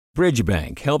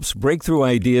Bridgebank helps breakthrough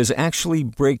ideas actually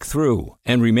break through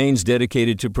and remains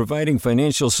dedicated to providing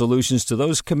financial solutions to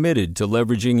those committed to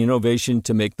leveraging innovation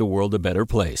to make the world a better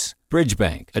place.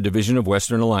 Bridgebank, a division of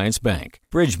Western Alliance Bank.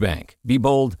 Bridgebank. Be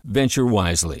bold, venture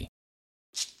wisely.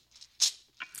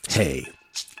 Hey,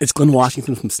 it's Glenn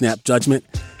Washington from Snap Judgment.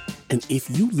 And if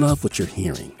you love what you're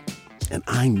hearing, and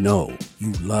I know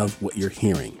you love what you're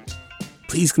hearing,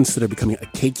 please consider becoming a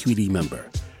KQED member.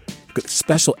 Get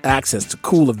special access to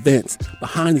cool events,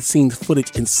 behind-the-scenes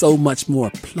footage, and so much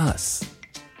more. Plus,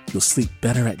 you'll sleep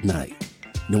better at night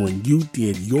knowing you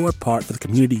did your part for the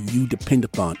community you depend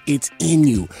upon. It's in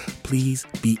you. Please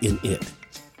be in it.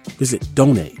 Visit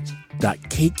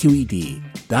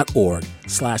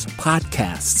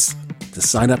donate.kqed.org/podcasts to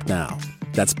sign up now.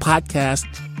 That's podcast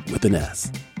with an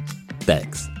S.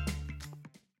 Thanks.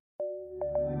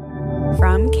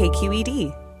 From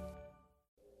KQED.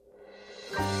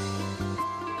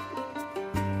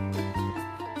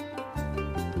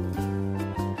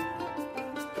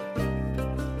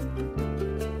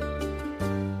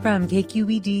 From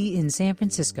KQED in San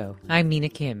Francisco, I'm Mina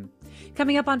Kim.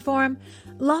 Coming up on Forum,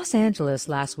 Los Angeles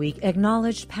last week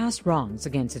acknowledged past wrongs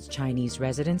against its Chinese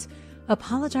residents,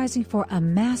 apologizing for a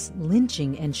mass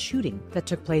lynching and shooting that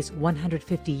took place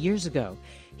 150 years ago.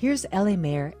 Here's LA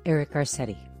Mayor Eric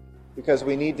Garcetti. Because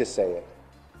we need to say it.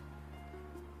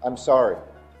 I'm sorry.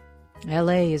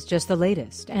 LA is just the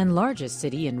latest and largest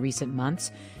city in recent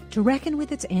months to reckon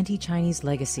with its anti-Chinese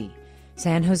legacy.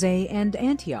 San Jose and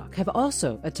Antioch have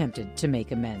also attempted to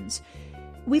make amends.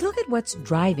 We look at what's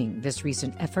driving this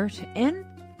recent effort and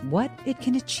what it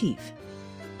can achieve.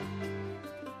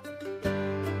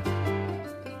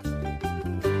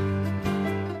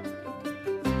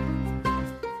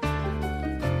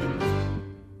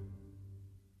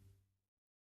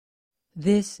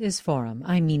 This is Forum.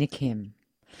 I'm Mina Kim.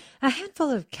 A handful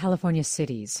of California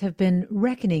cities have been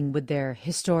reckoning with their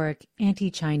historic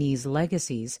anti-Chinese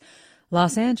legacies.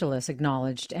 Los Angeles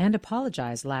acknowledged and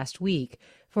apologized last week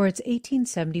for its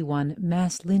 1871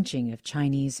 mass lynching of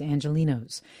Chinese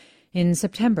Angelenos. In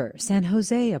September, San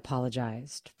Jose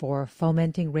apologized for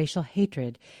fomenting racial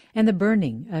hatred and the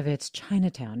burning of its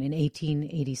Chinatown in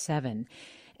 1887.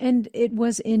 And it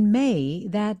was in May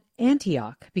that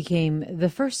Antioch became the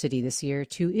first city this year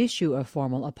to issue a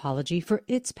formal apology for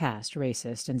its past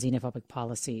racist and xenophobic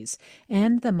policies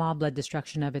and the mob-led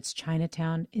destruction of its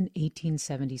Chinatown in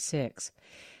 1876.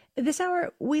 This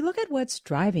hour, we look at what's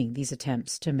driving these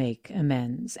attempts to make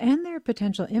amends and their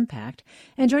potential impact.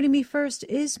 And joining me first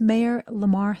is Mayor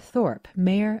Lamar Thorpe,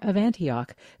 Mayor of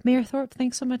Antioch. Mayor Thorpe,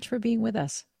 thanks so much for being with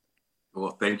us.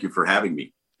 Well, thank you for having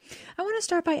me. I want to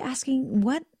start by asking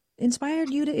what inspired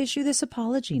you to issue this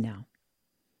apology now?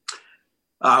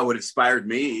 What inspired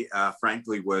me,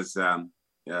 frankly, was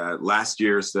last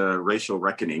year's racial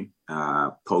reckoning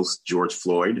post George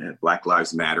Floyd at Black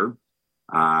Lives Matter.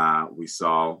 We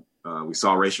saw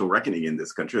racial reckoning in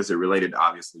this country as it related,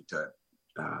 obviously, to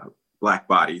Black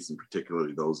bodies, and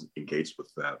particularly those engaged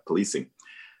with policing.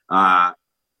 I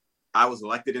was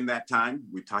elected in that time.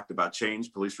 We talked about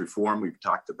change, police reform. We've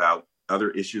talked about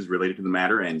other issues related to the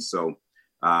matter, and so.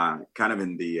 Kind of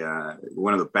in the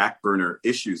one of the back burner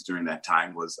issues during that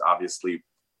time was obviously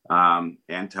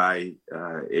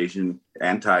anti-Asian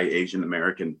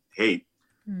American hate.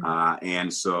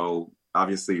 And so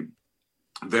obviously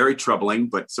very troubling,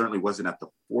 but certainly wasn't at the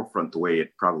forefront the way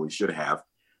it probably should have.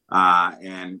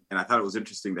 And I thought it was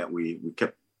interesting that we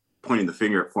kept pointing the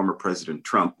finger at former President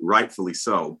Trump, rightfully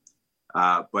so,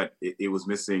 but it was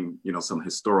missing, some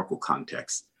historical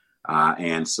context.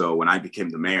 And so when I became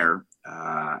the mayor,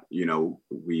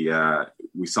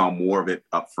 we saw more of it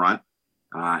up front,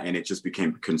 and it just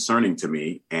became concerning to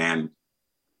me. And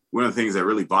one of the things that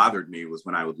really bothered me was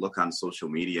when I would look on social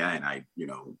media and I,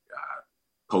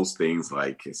 post things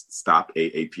like stop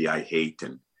AAPI hate,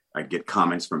 and I'd get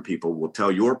comments from people, will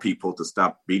tell your people to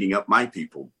stop beating up my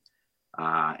people.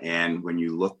 And when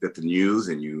you looked at the news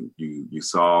and you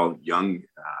saw young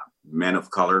men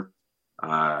of color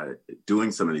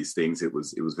doing some of these things, it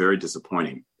was very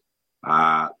disappointing.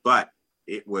 But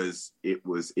it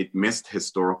missed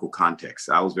historical context.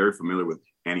 I was very familiar with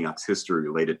Antioch's history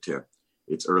related to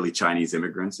its early Chinese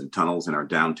immigrants and tunnels in our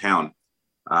downtown.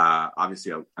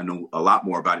 Obviously, I know a lot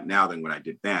more about it now than when I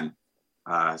did then.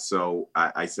 So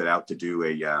I set out to do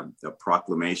a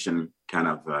proclamation kind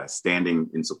of standing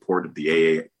in support of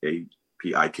the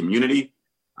AAPI community.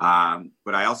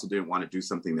 But I also didn't want to do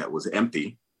something that was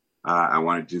empty. I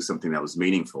wanted to do something that was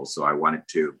meaningful. So I wanted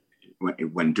to,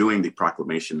 when doing the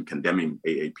proclamation condemning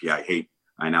AAPI hate,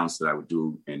 I announced that I would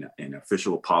do an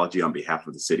official apology on behalf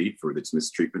of the city for its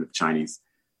mistreatment of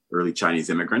early Chinese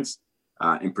immigrants.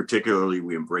 And particularly,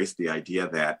 we embrace the idea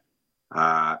that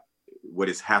what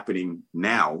is happening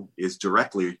now is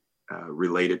directly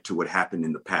related to what happened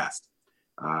in the past.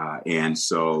 And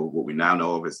so what we now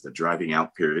know of is the driving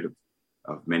out period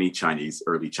of many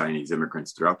early Chinese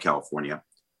immigrants throughout California,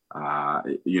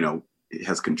 it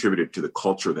has contributed to the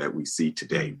culture that we see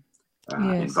today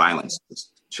in violence with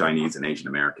Chinese and Asian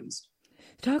Americans.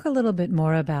 Talk a little bit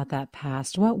more about that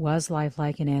past. What was life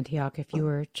like in Antioch if you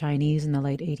were Chinese in the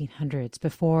late 1800s,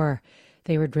 before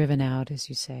they were driven out, as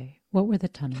you say? What were the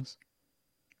tunnels?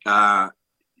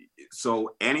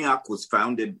 So Antioch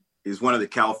is one of the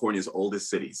California's oldest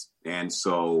cities. And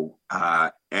so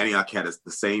Antioch had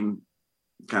the same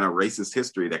kind of racist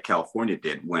history that California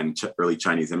did when early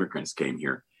Chinese immigrants came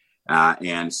here.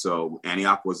 And so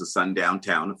Antioch was a sundown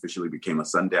town, officially became a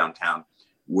sundown town,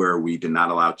 where we did not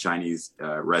allow Chinese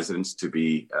residents to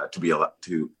be out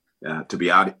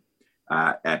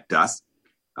at dusk.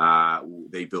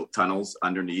 They built tunnels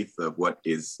underneath of what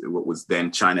was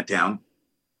then Chinatown,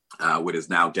 what is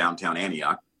now downtown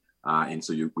Antioch. And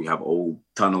so we have old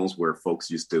tunnels where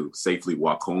folks used to safely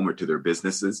walk home or to their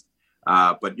businesses.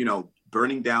 But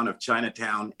burning down of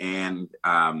Chinatown and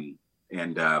having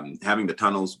the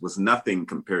tunnels was nothing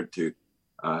compared to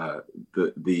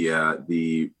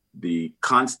the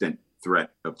constant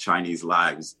threat of Chinese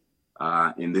lives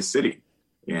in this city.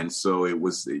 And so it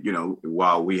was,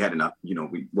 while we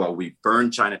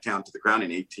burned Chinatown to the ground in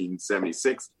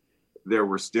 1876, there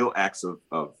were still acts of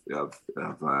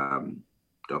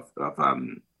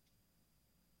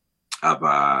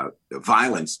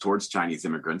violence towards Chinese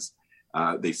immigrants.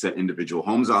 They set individual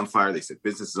homes on fire. They set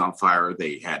businesses on fire.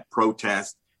 They had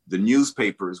protests. The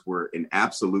newspapers were in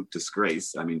absolute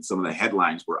disgrace. I mean, some of the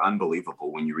headlines were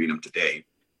unbelievable when you read them today,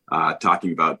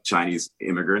 talking about early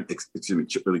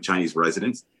Chinese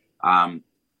residents.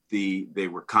 They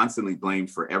were constantly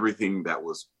blamed for everything that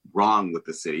was wrong with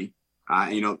the city.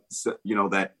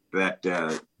 That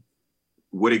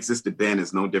what existed then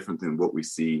is no different than what we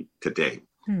see today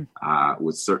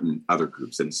with certain other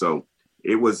groups. And so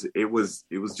it was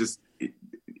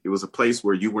a place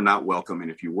where you were not welcome.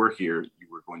 And if you were here, you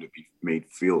were going to be made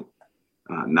feel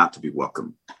not to be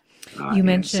welcome. You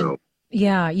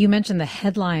mentioned the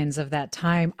headlines of that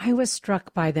time. I was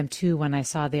struck by them too when I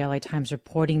saw the LA Times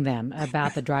reporting them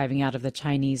about the driving out of the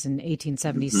Chinese in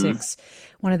 1876.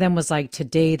 One of them was like,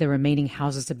 today the remaining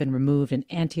houses have been removed and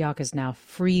Antioch is now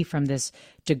free from this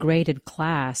degraded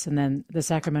class. And then the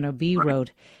Sacramento Bee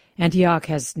wrote, Antioch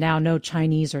has now no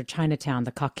Chinese or Chinatown.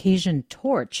 The Caucasian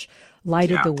torch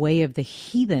lighted the way of the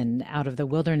heathen out of the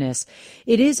wilderness.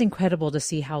 It is incredible to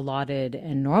see how lauded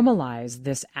and normalized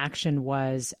this action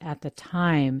was at the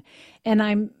time. And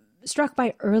I'm struck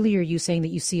by earlier you saying that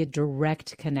you see a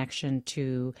direct connection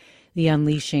to the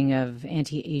unleashing of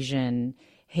anti-Asian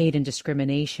hate and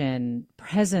discrimination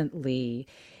presently,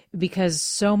 because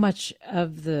so much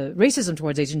of the racism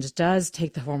towards Asians does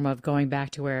take the form of going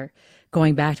back to where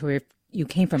you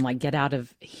came from, like, get out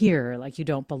of here, like you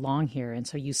don't belong here. And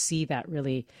so you see that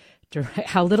really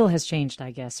how little has changed,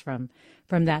 I guess, from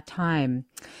that time.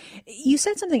 You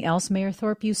said something else, Mayor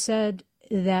Thorpe. You said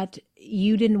that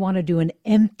you didn't want to do an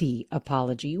empty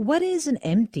apology. What is an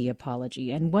empty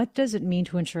apology, and what does it mean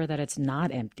to ensure that it's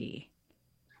not empty?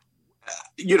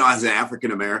 As an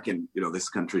African American, this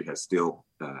country has still,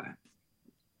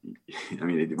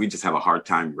 we just have a hard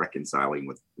time reconciling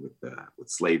with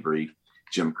slavery,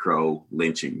 Jim Crow,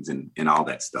 lynchings, and all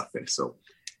that stuff. And so,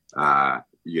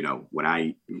 when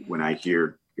I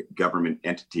hear government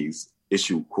entities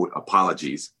issue, quote,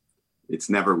 apologies, it's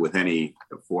never with any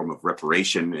form of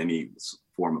reparation, any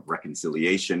form of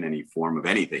reconciliation, any form of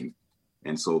anything.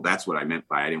 And so that's what I meant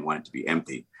by I didn't want it to be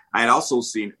empty. I had also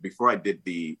seen, before I did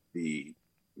the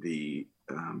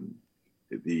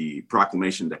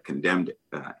proclamation that condemned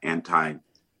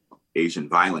anti-Asian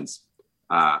violence,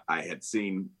 I had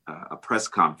seen a press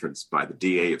conference by the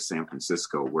DA of San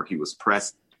Francisco where he was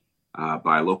pressed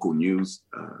by a local news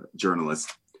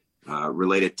journalist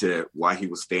related to why he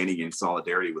was standing in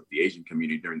solidarity with the Asian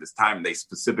community during this time. And they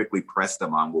specifically pressed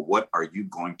him on, well, what are you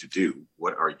going to do?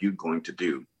 What are you going to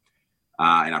do?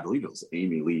 And I believe it was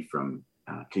Amy Lee from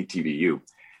KTVU.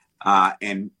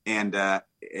 And I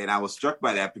was struck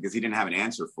by that because he didn't have an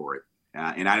answer for it.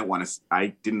 And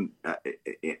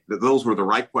those were the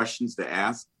right questions to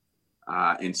ask.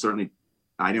 And certainly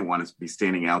I didn't want to be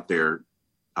standing out there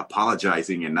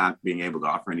apologizing and not being able to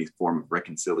offer any form of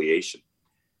reconciliation.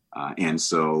 And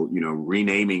so,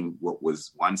 renaming what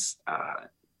was once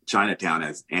Chinatown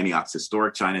as Antioch's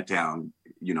historic Chinatown,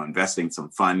 investing some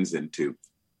funds into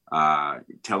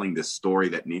telling this story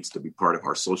that needs to be part of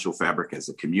our social fabric as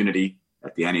a community,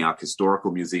 at the Antioch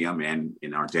Historical Museum and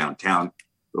in our downtown.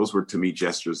 Those were, to me,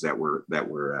 gestures that were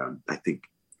I think,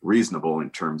 reasonable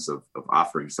in terms of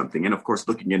offering something. And of course,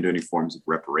 looking into any forms of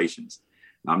reparations.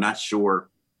 Now, I'm not sure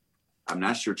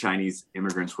Chinese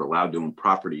immigrants were allowed to own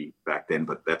property back then,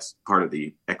 but that's part of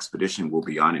the expedition we'll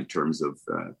be on in terms of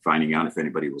finding out if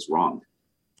anybody was wronged.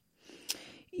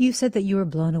 You said that you were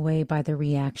blown away by the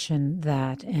reaction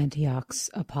that Antioch's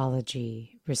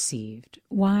apology received.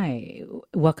 Why?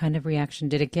 What kind of reaction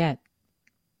did it get?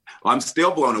 Well, I'm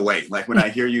still blown away. Like when I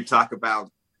hear you talk about,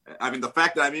 the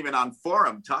fact that I'm even on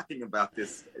Forum talking about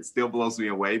this, it still blows me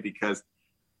away because,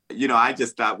 I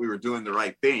just thought we were doing the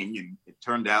right thing. And it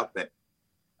turned out that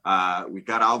we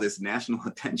got all this national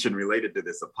attention related to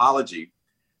this apology,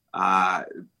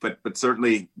 but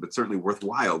certainly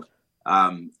worthwhile.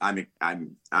 I'm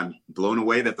blown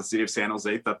away that the city of San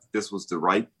Jose thought that this was the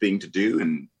right thing to do,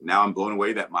 and now I'm blown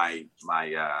away that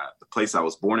the place I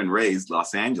was born and raised,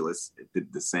 Los Angeles,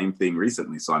 did the same thing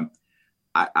recently. So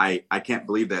I can't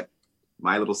believe that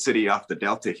my little city off the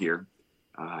Delta here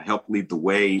helped lead the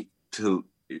way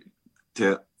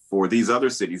for these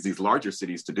other cities, these larger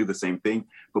cities, to do the same thing,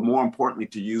 but more importantly,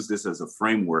 to use this as a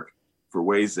framework for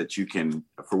ways that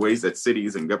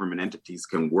cities and government entities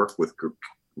can work with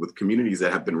communities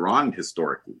that have been wronged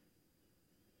historically.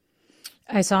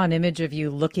 I saw an image of you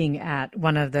looking at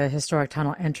one of the historic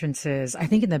tunnel entrances, I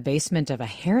think in the basement of a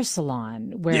hair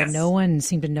salon, where Yes. No one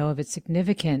seemed to know of its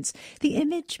significance. The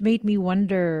image made me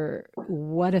wonder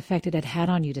what effect it had had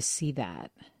on you to see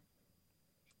that.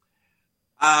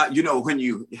 When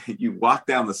you walk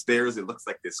down the stairs, it looks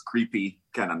like this creepy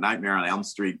kind of Nightmare on Elm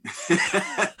Street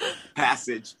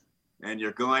passage, and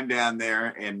you're going down there,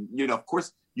 and of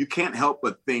course you can't help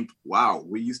but think, wow,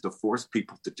 we used to force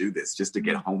people to do this just to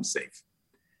get home safe.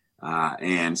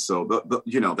 And so,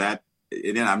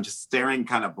 and then I'm just staring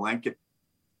kind of blank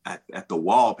at the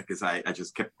wall because I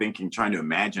just kept thinking, trying to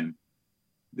imagine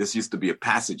this used to be a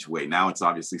passageway. Now it's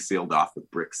obviously sealed off with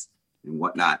bricks and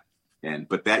whatnot.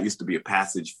 But that used to be a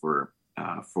passage for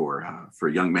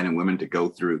young men and women to go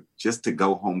through just to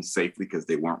go home safely because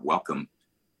they weren't welcome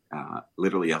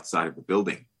literally outside of the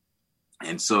building.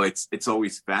 And so it's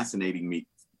always fascinating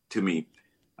to me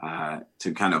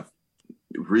to kind of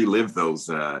relive those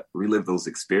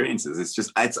experiences.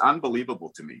 It's unbelievable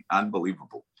to me.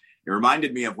 Unbelievable. It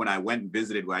reminded me of when I went and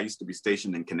visited, I used to be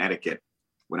stationed in Connecticut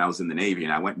when I was in the Navy,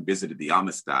 and I went and visited the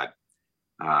Amistad.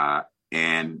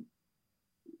 And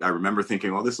I remember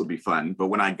thinking, well, this will be fun. But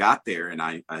when I got there and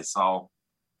I saw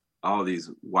all these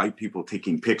white people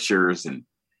taking pictures and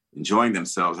enjoying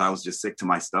themselves, I was just sick to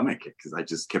my stomach because I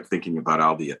just kept thinking about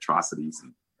all the atrocities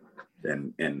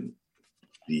and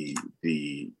the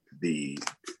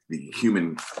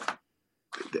human,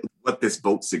 what this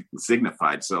boat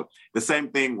signified. So the same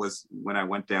thing was when I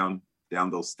went down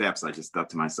those steps. I just thought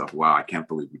to myself, wow, I can't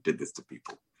believe we did this to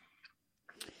people.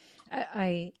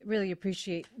 I really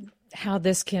appreciate how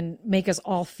this can make us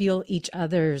all feel each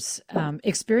other's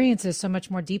experiences so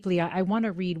much more deeply. I want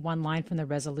to read one line from the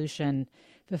resolution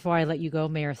before I let you go,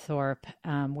 Mayor Thorpe,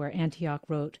 where Antioch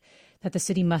wrote that the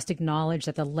city must acknowledge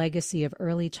that the legacy of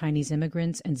early Chinese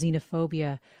immigrants and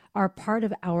xenophobia are part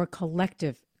of our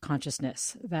collective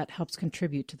consciousness that helps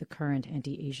contribute to the current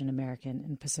anti-Asian American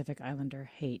and Pacific Islander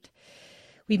hate.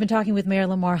 We've been talking with Mayor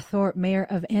Lamar Thorpe, Mayor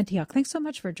of Antioch. Thanks so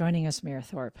much for joining us, Mayor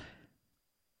Thorpe.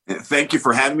 Thank you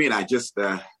for having me. And I just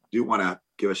do want to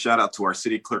give a shout out to our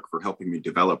city clerk for helping me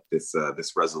develop this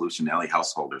resolution, Ellie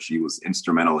Householder. She was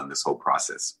instrumental in this whole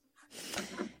process.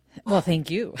 Well, thank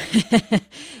you.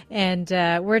 And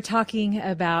we're talking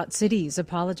about cities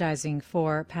apologizing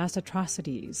for past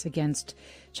atrocities against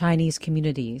Chinese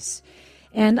communities.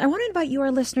 And I want to invite you, our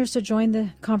listeners, to join the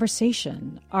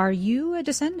conversation. Are you a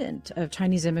descendant of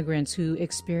Chinese immigrants who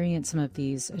experienced some of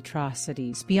these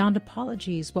atrocities? Beyond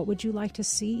apologies, what would you like to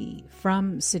see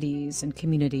from cities and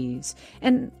communities?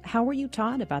 And how were you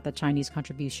taught about the Chinese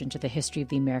contribution to the history of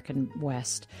the American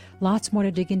West? Lots more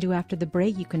to dig into after the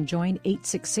break. You can join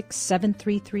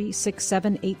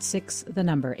 866-733-6786, the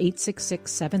number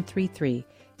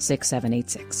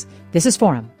 866-733-6786. This is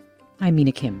Forum. I'm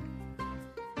Mina Kim.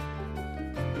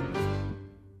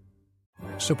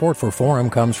 Support for Forum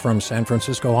comes from San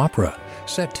Francisco Opera.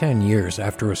 Set 10 years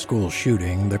after a school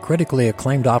shooting, the critically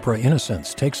acclaimed opera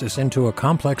Innocence takes us into a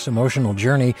complex emotional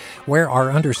journey where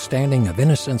our understanding of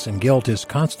innocence and guilt is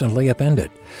constantly upended.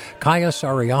 Kaya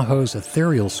Sariaho's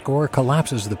ethereal score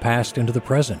collapses the past into the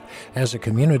present as a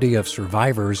community of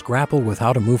survivors grapple with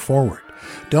how to move forward.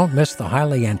 Don't miss the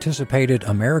highly anticipated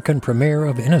American premiere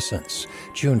of Innocence,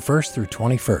 June 1st through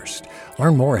 21st.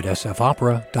 Learn more at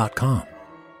sfopera.com.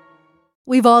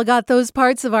 We've all got those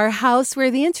parts of our house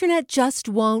where the internet just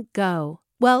won't go.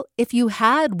 Well, if you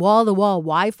had wall-to-wall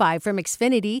Wi-Fi from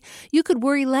Xfinity, you could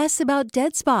worry less about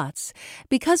dead spots.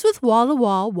 Because with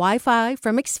wall-to-wall Wi-Fi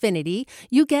from Xfinity,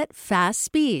 you get fast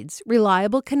speeds,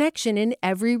 reliable connection in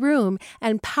every room,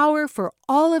 and power for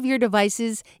all of your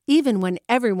devices, even when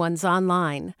everyone's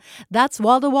online. That's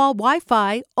wall-to-wall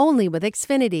Wi-Fi only with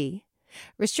Xfinity.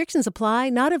 Restrictions apply,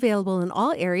 not available in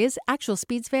all areas. Actual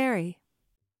speeds vary.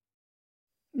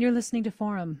 You're listening to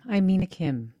Forum. I'm Mina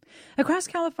Kim. Across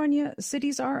California,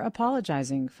 cities are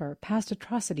apologizing for past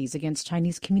atrocities against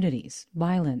Chinese communities,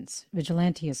 violence,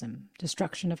 vigilantism,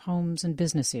 destruction of homes and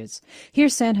businesses.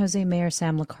 Here's San Jose Mayor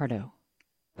Sam Liccardo.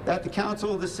 That the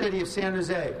Council of the City of San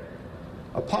Jose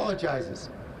apologizes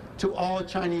to all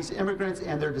Chinese immigrants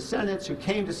and their descendants who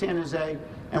came to San Jose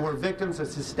and were victims of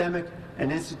systemic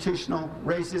and institutional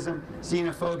racism,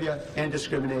 xenophobia, and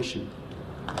discrimination.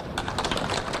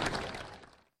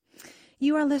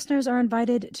 You, our listeners, are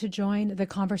invited to join the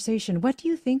conversation. What do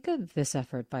you think of this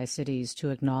effort by cities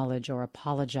to acknowledge or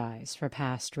apologize for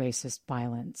past racist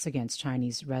violence against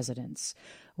Chinese residents?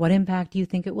 What impact do you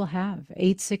think it will have?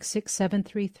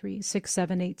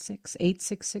 866-733-6786,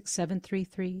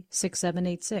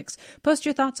 866-733-6786. Post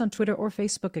your thoughts on Twitter or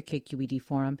Facebook at KQED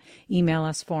Forum. Email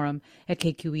us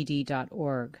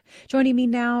forum@kqed.org. Joining me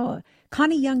now,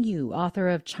 Connie Young-Yu, author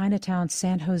of Chinatown,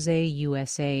 San Jose,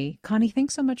 USA. Connie,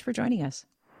 thanks so much for joining us.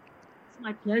 It's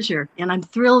my pleasure. And I'm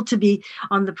thrilled to be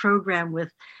on the program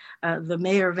with the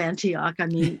mayor of Antioch. I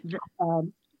mean,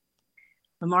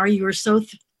 Lamar, you were so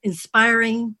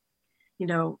inspiring,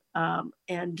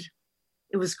 and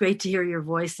it was great to hear your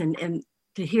voice and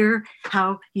to hear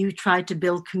how you tried to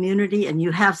build community, and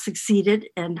you have succeeded.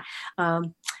 And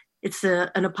it's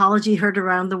an apology heard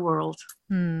around the world.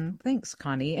 Thanks,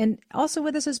 Connie. And also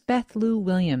with us is Beth Lou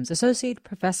Williams, Associate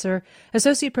Professor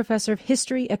of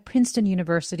History at Princeton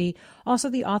University, also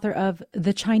the author of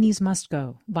The Chinese Must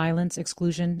Go, Violence,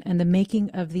 Exclusion, and the Making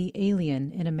of the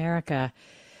Alien in America.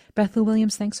 Beth Lou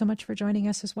Williams, thanks so much for joining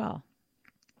us as well.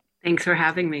 Thanks for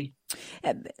having me.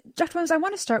 Dr. Williams, I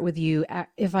want to start with you,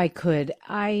 if I could.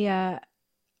 I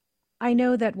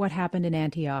know that what happened in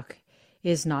Antioch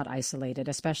is not isolated,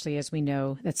 especially as we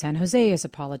know that San Jose has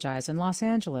apologized and Los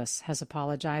Angeles has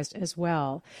apologized as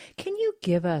well. Can you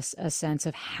give us a sense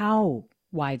of how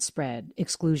widespread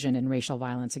exclusion and racial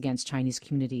violence against Chinese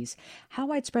communities, how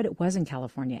widespread it was in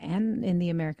California and in the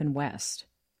American West?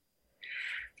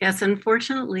 Yes,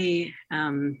 unfortunately,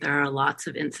 there are lots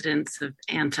of incidents of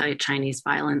anti-Chinese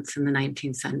violence in the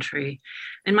 19th century.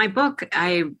 In my book,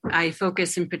 I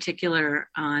focus in particular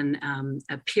on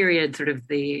a period, sort of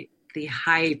the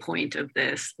high point of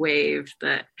this wave,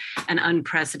 an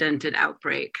unprecedented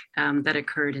outbreak that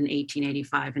occurred in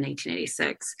 1885 and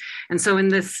 1886. And so in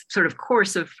this sort of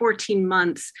course of 14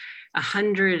 months,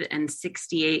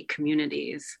 168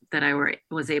 communities that I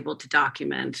was able to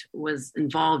document was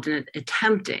involved in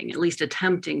at least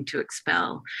attempting to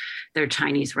expel their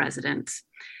Chinese residents.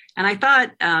 And I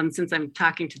thought, since I'm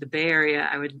talking to the Bay Area,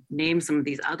 I would name some of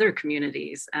these other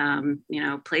communities,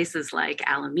 places like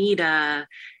Alameda,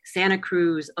 Santa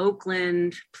Cruz,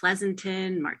 Oakland,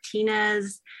 Pleasanton,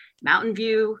 Martinez, Mountain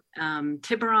View,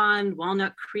 Tiburon,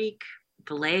 Walnut Creek,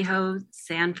 Vallejo,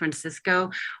 San Francisco.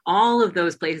 All of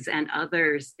those places and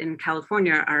others in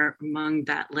California are among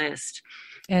that list.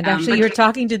 And actually, you're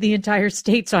talking to the entire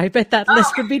state, so I bet that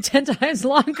list would be 10 times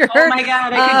longer. Oh my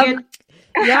God, I could.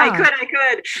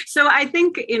 So I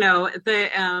think,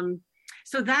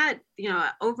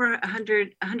 over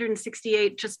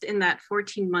 168 just in that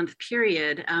 14-month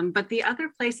period. But the other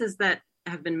places that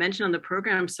have been mentioned on the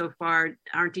program so far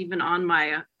aren't even on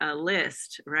my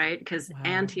list, right? Because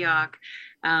Antioch,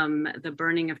 the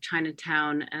burning of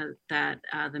Chinatown that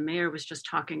the mayor was just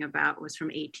talking about was from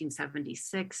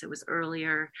 1876. It was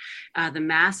earlier. The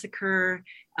massacre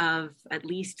of at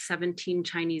least 17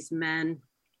 Chinese men,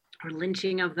 or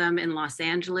lynching of them in Los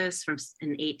Angeles in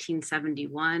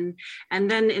 1871. And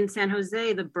then in San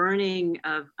Jose, the burning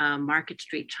of Market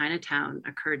Street, Chinatown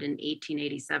occurred in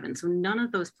 1887. So none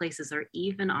of those places are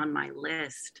even on my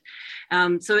list.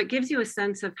 So it gives you a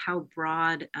sense of how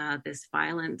broad this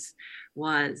violence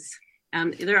was.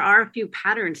 There are a few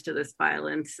patterns to this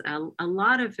violence. A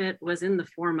lot of it was in the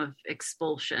form of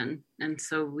expulsion. And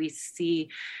so we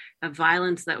see a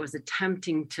violence that was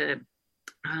attempting to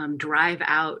drive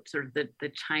out sort of the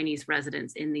Chinese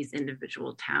residents in these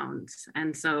individual towns.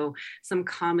 And so some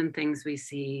common things we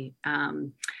see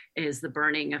is the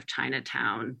burning of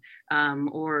Chinatown,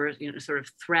 or sort of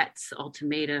threats,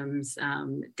 ultimatums,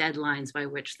 deadlines by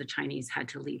which the Chinese had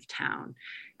to leave town.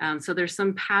 So there's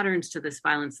some patterns to this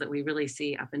violence that we really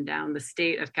see up and down the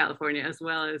state of California as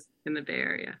well as in the Bay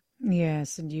Area.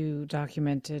 Yes, and you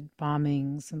documented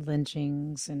bombings and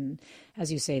lynchings and,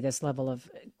 as you say, this level of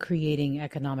creating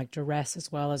economic duress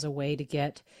as well as a way to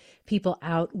get people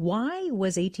out. Why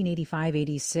was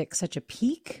 1885-86 such a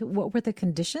peak? What were the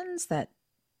conditions that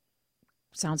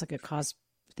sounds like it caused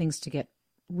things to get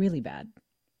really bad?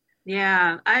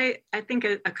 Yeah, I think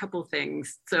a couple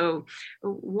things. So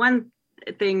one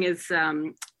thing is,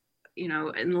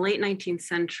 in the late 19th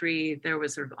century, there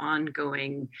was sort of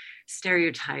ongoing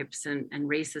stereotypes and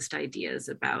racist ideas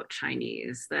about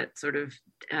Chinese that sort of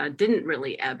didn't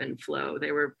really ebb and flow.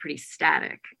 They were pretty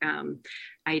static.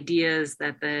 Ideas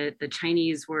that the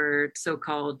Chinese were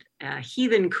so-called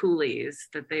heathen coolies,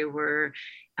 that they were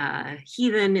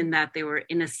heathen in that they were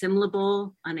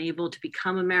inassimilable, unable to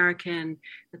become American,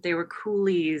 that they were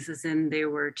coolies as in they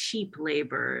were cheap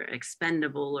labor,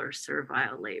 expendable or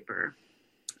servile labor.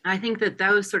 I think that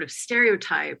those sort of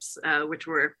stereotypes, which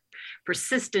were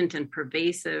persistent and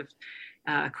pervasive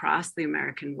across the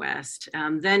American West,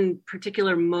 then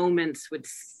particular moments would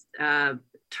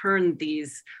turn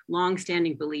these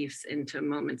longstanding beliefs into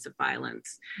moments of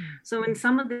violence. So in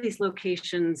some of these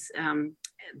locations,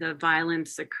 the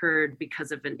violence occurred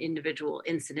because of an individual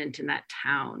incident in that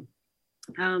town.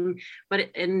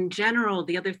 But in general,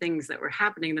 the other things that were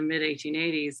happening in the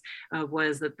mid-1880s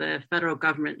was that the federal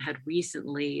government had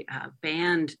recently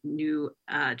banned new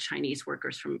Chinese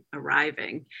workers from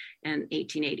arriving in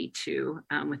 1882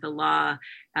 with a law,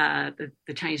 the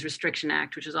Chinese Restriction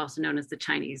Act, which is also known as the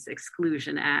Chinese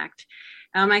Exclusion Act.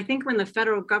 I think when the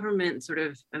federal government sort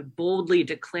of boldly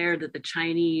declared that the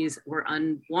Chinese were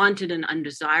unwanted and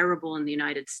undesirable in the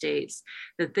United States,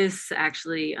 that this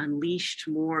actually unleashed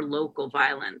more local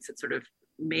violence. It sort of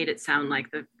made it sound like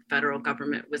the federal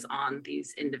government was on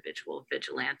these individual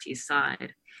vigilantes'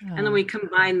 side. Oh. And then we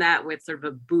combine that with sort of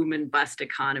a boom and bust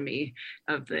economy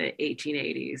of the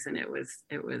 1880s, and it was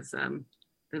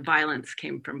the violence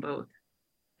came from both.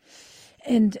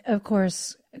 And of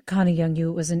course, Connie Young-Yu,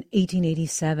 it was in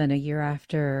 1887, a year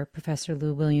after Professor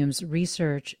Lou Williams'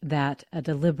 research, that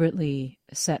deliberately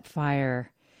set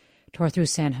fire, tore through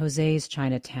San Jose's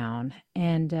Chinatown.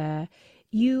 And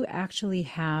you actually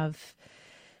have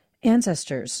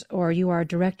ancestors, or you are a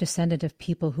direct descendant of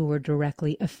people who were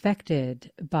directly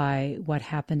affected by what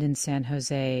happened in San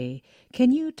Jose.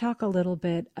 Can you talk a little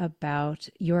bit about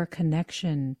your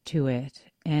connection to it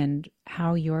and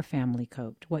how your family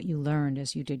coped, what you learned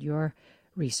as you did your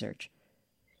research?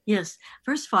 Yes.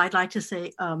 First of all, I'd like to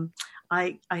say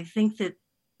I think that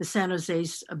the San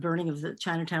Jose's burning of the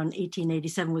Chinatown in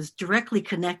 1887 was directly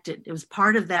connected. It was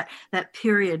part of that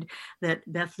period that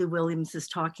Beth Lou Williams is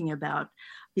talking about,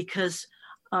 because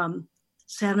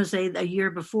San Jose a year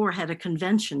before had a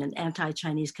convention, an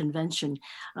anti-Chinese convention,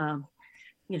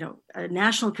 a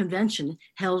national convention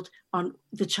held on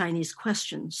the Chinese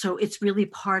question. So it's really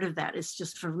part of that. It's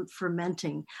just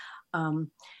fermenting.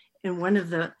 In one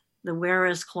of the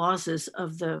whereas clauses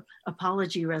of the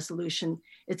apology resolution,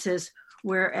 it says,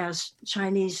 whereas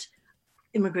Chinese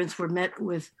immigrants were met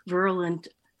with virulent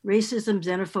racism,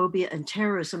 xenophobia, and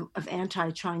terrorism of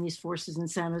anti-Chinese forces in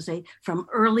San Jose from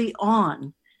early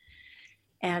on.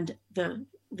 And the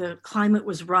climate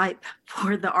was ripe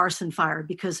for the arson fire,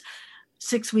 because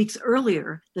 6 weeks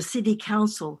earlier, the city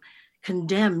council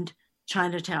condemned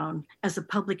Chinatown as a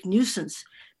public nuisance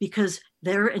because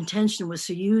their intention was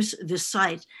to use this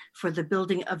site for the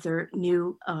building of their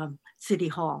new city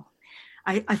hall.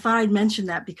 I thought I'd mention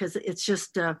that because it's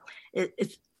just,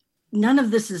 it's none of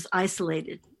this is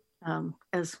isolated,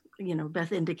 as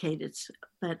Beth indicated.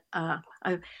 But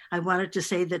I wanted to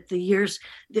say that the years,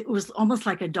 it was almost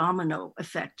like a domino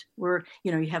effect where,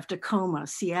 you have Tacoma,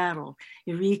 Seattle,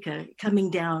 Eureka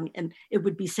coming down, and it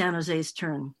would be San Jose's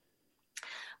turn.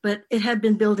 But it had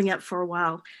been building up for a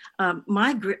while.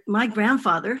 My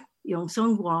grandfather,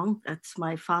 Yong-Sung Guang, that's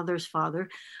my father's father,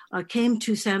 came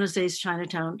to San Jose's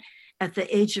Chinatown at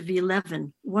the age of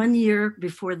 11, 1 year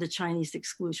before the Chinese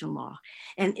exclusion law.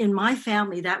 And in my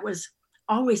family, that was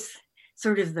always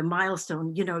sort of the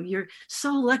milestone. You're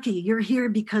so lucky you're here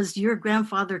because your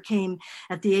grandfather came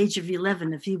at the age of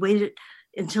 11. If he waited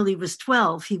until he was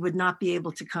 12, he would not be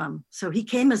able to come. So he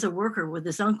came as a worker with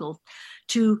his uncle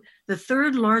to the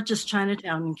third largest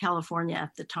Chinatown in California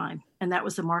at the time. And that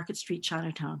was the Market Street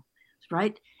Chinatown,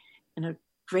 right? In a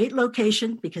great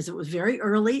location because it was very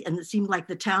early and it seemed like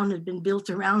the town had been built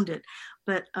around it.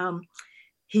 But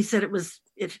he said it was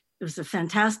a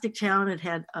fantastic town. It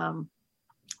had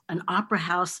an opera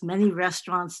house, many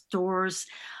restaurants, stores,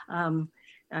 a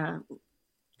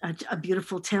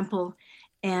beautiful temple.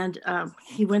 And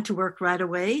he went to work right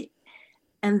away.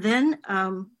 And then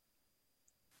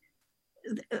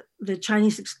the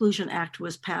Chinese Exclusion Act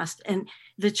was passed, and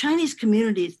the Chinese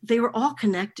communities, they were all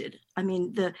connected. I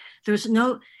mean, the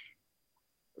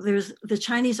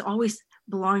Chinese always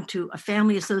belonged to a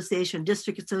family association,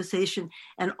 district association,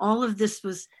 and all of this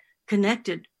was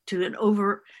connected to an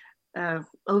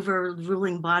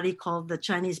overruling body called the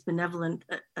Chinese Benevolent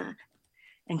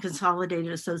and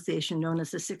Consolidated Association, known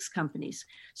as the Six Companies.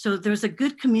 So there's a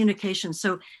good communication.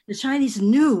 So the Chinese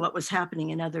knew what was happening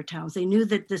in other towns. They knew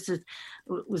that this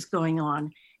was going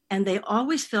on. And they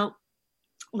always felt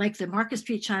like the Market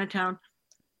Street Chinatown,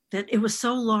 that it was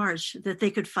so large that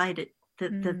they could fight it,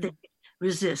 that they could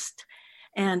resist.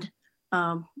 And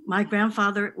my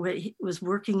grandfather was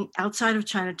working outside of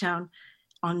Chinatown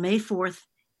on May 4th,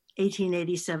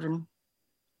 1887,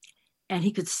 and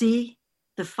he could see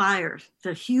the fire,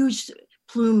 the huge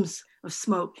plumes of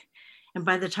smoke. And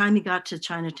by the time he got to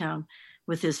Chinatown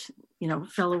with his,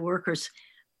 fellow workers,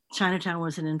 Chinatown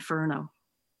was an inferno.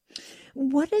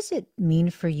 What does it mean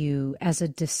for you as a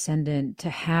descendant to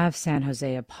have San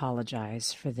Jose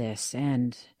apologize for this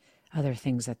and other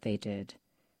things that they did?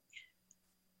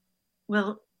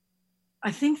 Well,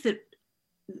 I think that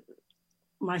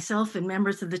myself and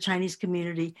members of the Chinese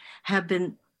community have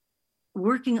been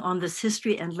working on this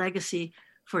history and legacy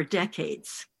for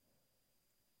decades.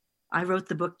 I wrote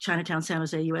the book Chinatown, San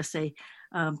Jose, USA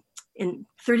in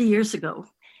 30 years ago,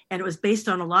 and it was based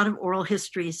on a lot of oral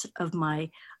histories of my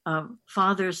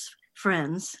father's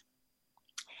friends,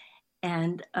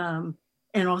 and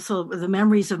also the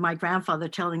memories of my grandfather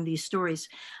telling these stories.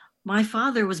 My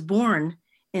father was born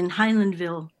in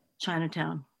Highlandville,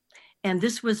 Chinatown, and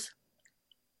this was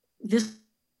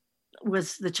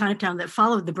the Chinatown that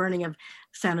followed the burning of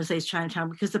San Jose's Chinatown,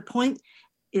 because the point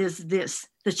is this: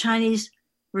 the Chinese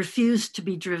refused to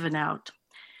be driven out.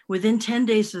 Within 10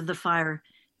 days of the fire,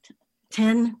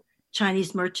 10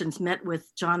 Chinese merchants met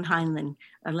with John Heinlein,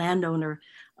 a landowner.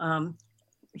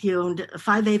 He owned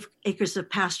 5 acres of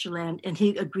pasture land, and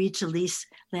he agreed to lease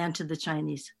land to the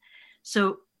Chinese.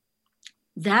 So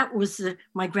that was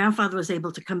my grandfather was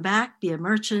able to come back, be a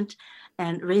merchant,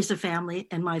 and raise a family.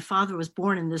 And my father was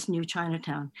born in this new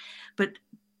Chinatown. But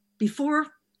before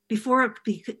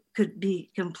it could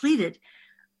be completed,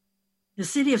 the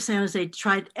city of San Jose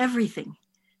tried everything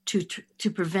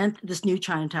to prevent this new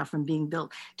Chinatown from being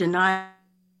built, deny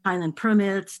Highland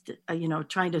permits,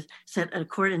 trying to set a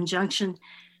court injunction.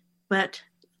 But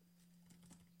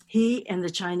he and the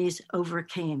Chinese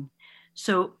overcame.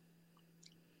 So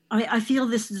I feel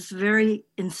this is a very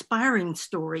inspiring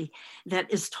story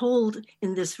that is told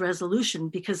in this resolution,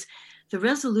 because the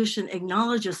resolution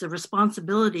acknowledges the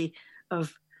responsibility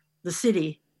of the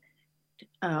city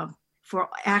for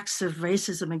acts of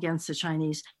racism against the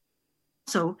Chinese,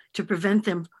 so to prevent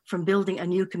them from building a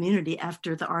new community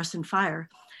after the arson fire.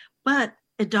 But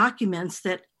it documents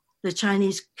that the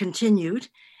Chinese continued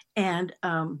and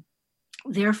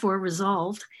therefore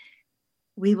resolved,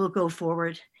 we will go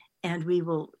forward and we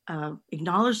will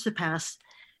acknowledge the past,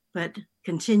 but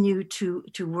continue to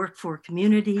work for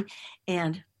community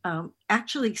and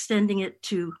actually extending it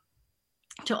to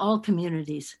all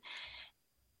communities.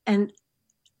 And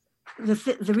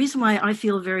the reason why I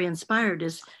feel very inspired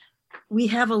is we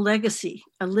have a legacy,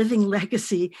 a living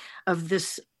legacy of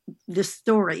this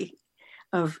story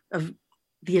of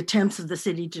the attempts of the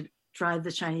city to drive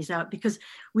the Chinese out, because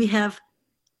we have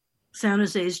San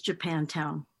Jose's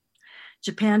Japantown.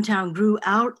 Japantown grew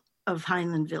out of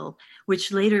Highlandville,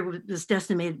 which later was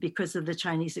decimated because of the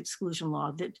Chinese exclusion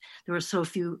law, that there were so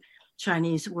few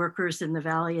Chinese workers in the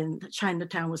valley, and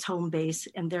Chinatown was home base,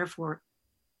 and therefore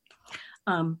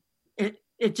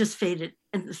it just faded.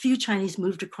 And a few Chinese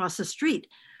moved across the street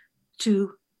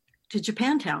to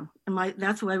Japantown, and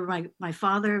that's where my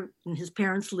father and his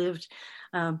parents lived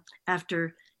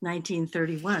after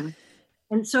 1931.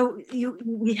 And so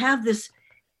we have this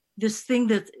thing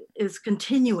that is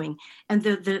continuing, and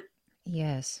the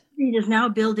yes, it is now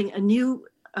building a new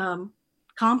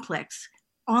complex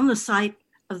on the site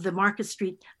of the Market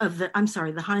Street of the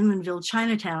Highlandville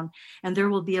Chinatown, and there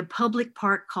will be a public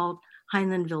park called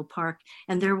Highlandville Park,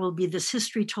 and there will be this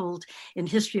history told in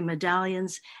history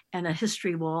medallions and a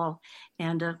history wall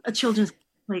and a children's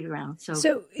playground.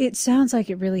 So it sounds like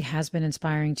it really has been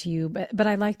inspiring to you, but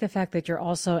I like the fact that you're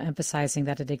also emphasizing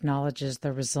that it acknowledges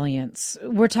the resilience.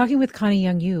 We're talking with Connie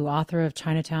Young-Yu, author of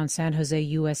Chinatown, San Jose,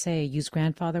 USA. Yu's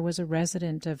grandfather was a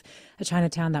resident of a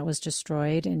Chinatown that was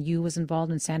destroyed, and Yu was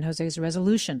involved in San Jose's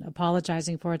resolution,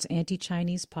 apologizing for its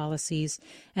anti-Chinese policies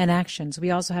and actions.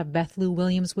 We also have Beth Lou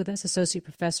Williams with us, Associate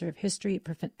Professor of History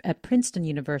at Princeton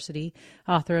University,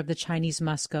 author of The Chinese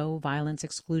Must Go, Violence,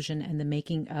 Exclusion, and the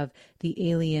Making of the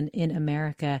Alien in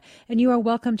America. And you are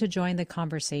welcome to join the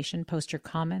conversation. Post your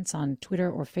comments on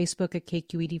Twitter or Facebook at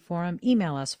KQED Forum.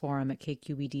 Email us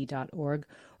forum@kqed.org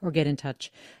or get in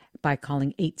touch by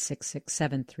calling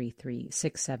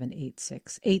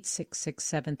 866-733-6786,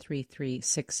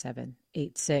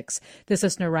 866-733-6786. This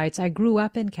listener writes, I grew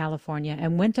up in California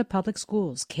and went to public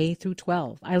schools, K through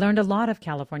 12. I learned a lot of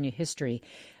California history,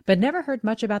 but never heard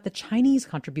much about the Chinese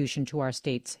contribution to our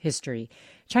state's history.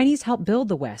 Chinese helped build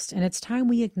the West, and it's time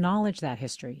we acknowledge that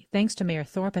history, thanks to Mayor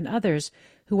Thorpe and others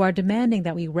who are demanding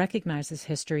that we recognize this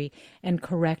history and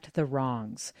correct the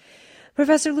wrongs.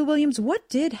 Professor Lou Williams, what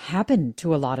did happen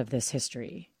to a lot of this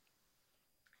history?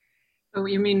 Oh,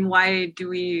 you mean, why do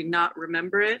we not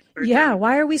remember it? Yeah,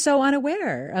 why are we so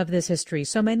unaware of this history?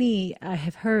 So many I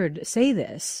have heard say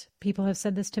this. People have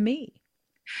said this to me.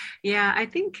 Yeah, I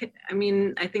think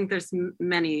there's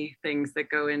many things that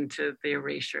go into the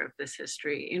erasure of this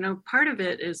history. You know, part of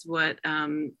it is what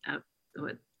the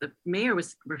mayor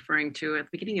was referring to at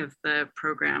the beginning of the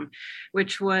program,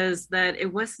 which was that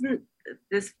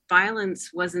this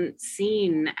violence wasn't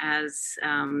seen as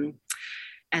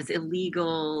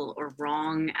illegal or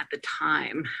wrong at the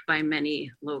time by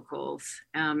many locals.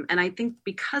 And I think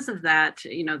because of that,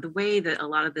 you know, the way that a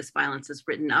lot of this violence is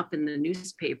written up in the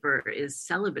newspaper is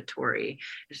celebratory.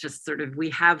 It's just sort of,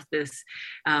 we have this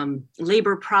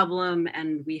labor problem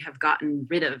and we have gotten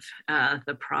rid of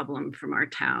the problem from our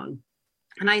town.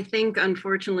 And I think,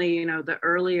 unfortunately, you know, the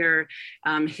earlier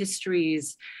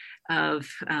histories of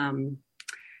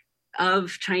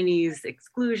Chinese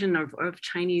exclusion, of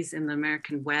Chinese in the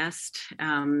American West,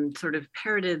 sort of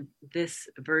parroted this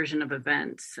version of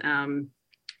events,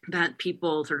 that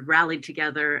people sort of rallied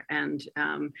together and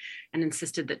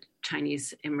insisted that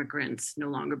Chinese immigrants no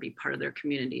longer be part of their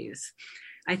communities.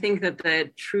 I think that the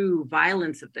true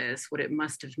violence of this, what it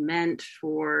must have meant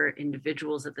for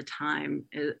individuals at the time,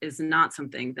 is not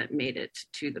something that made it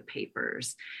to the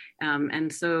papers.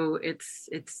 And so it's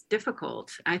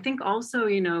difficult. I think also,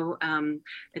 you know,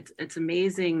 it's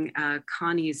amazing,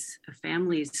 Connie's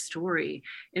family's story.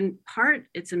 In part,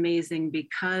 it's amazing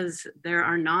because there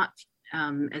are not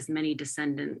as many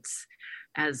descendants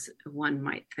as one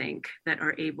might think that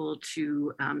are able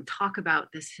to talk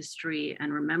about this history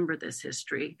and remember this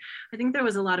history. I think there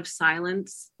was a lot of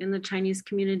silence in the Chinese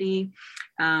community,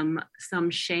 some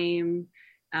shame.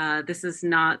 This is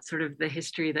not sort of the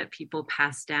history that people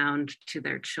pass down to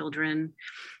their children.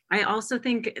 I also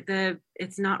think that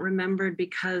it's not remembered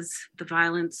because the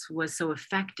violence was so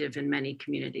effective in many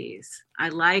communities. I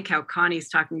like how Connie's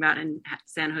talking about in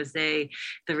San Jose,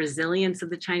 the resilience of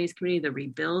the Chinese community, the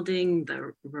rebuilding,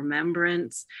 the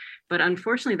remembrance. But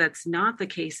unfortunately, that's not the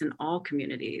case in all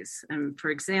communities. And for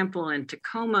example, in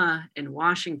Tacoma, in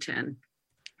Washington,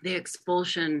 the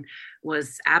expulsion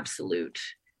was absolute.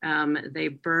 They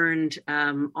burned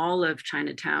all of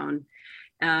Chinatown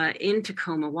in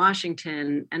Tacoma,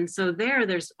 Washington. And so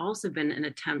there's also been an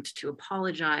attempt to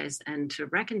apologize and to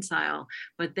reconcile,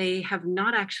 but they have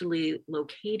not actually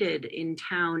located in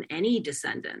town any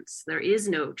descendants. There is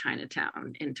no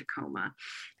Chinatown in Tacoma.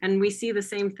 And we see the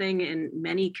same thing in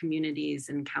many communities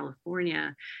in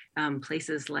California,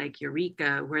 places like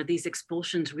Eureka, where these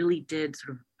expulsions really did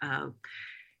sort of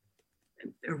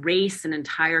erase an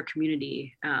entire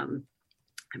community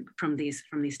from these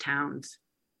towns.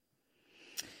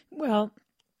 Well,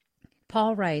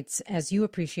 Paul writes, as you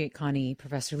appreciate Connie,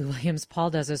 Professor Lou Williams, Paul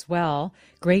does as well.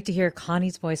 Great to hear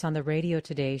Connie's voice on the radio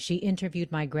today. She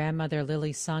interviewed my grandmother,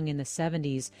 Lily Sung, in the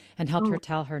 70s and helped her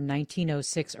tell her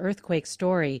 1906 earthquake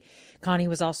story. Connie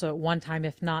was also at one time,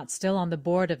 if not still, on the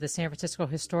board of the San Francisco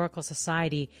Historical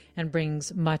Society and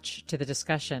brings much to the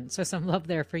discussion. So some love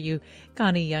there for you,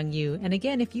 Connie Young-Yu. And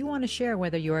again, if you want to share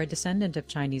whether you're a descendant of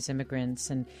Chinese immigrants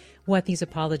and what these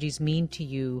apologies mean to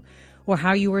you, or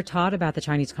how you were taught about the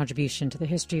Chinese contribution to the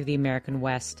history of the American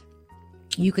West,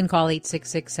 you can call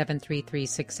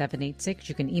 866-733-6786.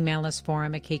 You can email us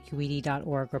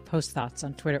forum@kqed.org or post thoughts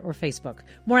on Twitter or Facebook.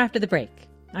 More after the break.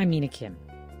 I'm Mina Kim.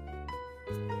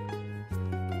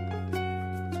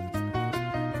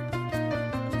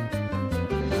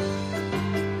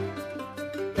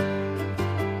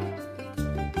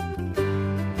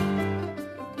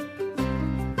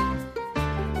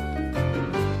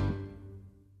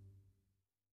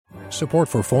 Support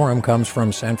for Forum comes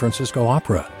from San Francisco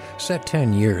Opera. Set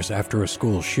 10 years after a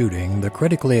school shooting, the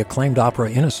critically acclaimed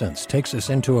opera Innocence takes us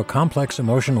into a complex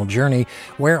emotional journey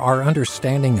where our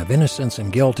understanding of innocence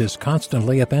and guilt is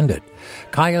constantly upended.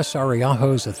 Kaya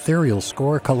Sariaho's ethereal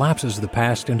score collapses the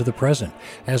past into the present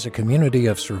as a community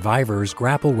of survivors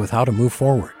grapple with how to move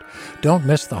forward. Don't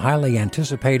miss the highly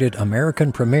anticipated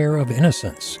American premiere of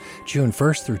Innocence, June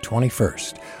 1st through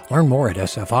 21st. Learn more at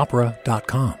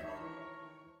sfopera.com.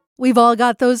 We've all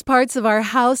got those parts of our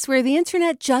house where the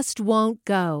internet just won't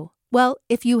go. Well,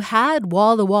 if you had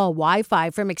wall-to-wall Wi-Fi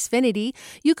from Xfinity,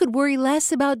 you could worry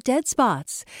less about dead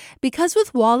spots. Because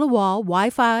with wall-to-wall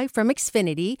Wi-Fi from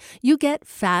Xfinity, you get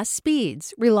fast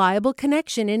speeds, reliable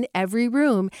connection in every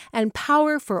room, and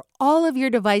power for all of your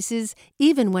devices,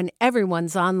 even when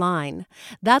everyone's online.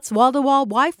 That's wall-to-wall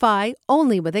Wi-Fi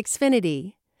only with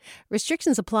Xfinity.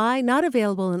 Restrictions apply, not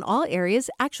available in all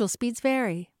areas. Actual speeds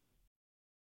vary.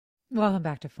 Welcome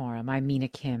back to Forum. I'm Mina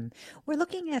Kim. We're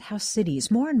looking at how cities,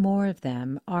 more and more of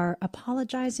them, are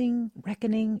apologizing,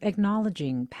 reckoning,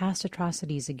 acknowledging past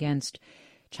atrocities against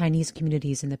Chinese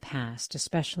communities in the past,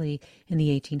 especially in the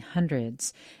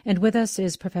 1800s. And with us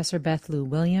is Professor Beth Lou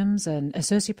Williams, an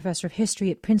associate professor of history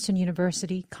at Princeton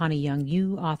University, Connie Young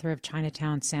Yu, author of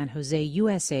Chinatown, San Jose,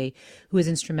 USA, who was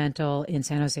instrumental in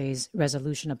San Jose's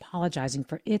resolution apologizing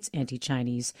for its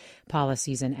anti-Chinese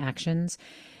policies and actions.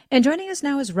 And joining us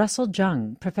now is Russell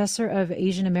Jung, professor of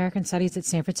Asian American Studies at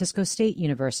San Francisco State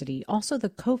University, also the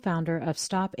co-founder of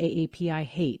Stop AAPI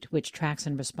Hate, which tracks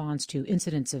and responds to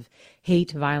incidents of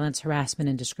hate, violence, harassment,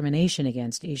 and discrimination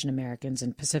against Asian Americans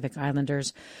and Pacific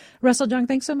Islanders. Russell Jung,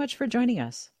 thanks so much for joining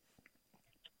us.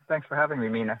 Thanks for having me,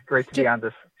 Mina. Great to be on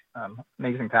this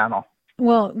amazing panel.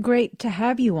 Well, great to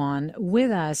have you on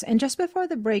with us. And just before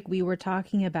the break, we were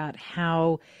talking about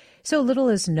how so little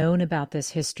is known about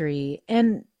this history.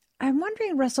 And I'm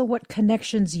wondering, Russell, what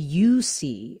connections you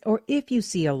see, or if you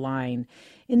see a line,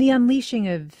 in the unleashing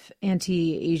of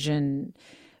anti-Asian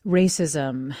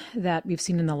racism that we've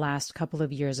seen in the last couple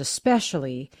of years,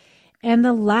 especially, and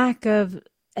the lack of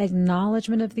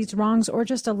acknowledgement of these wrongs, or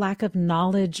just a lack of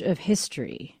knowledge of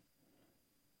history.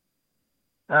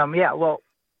 Well,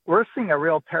 we're seeing a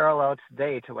real parallel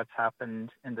today to what's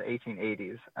happened in the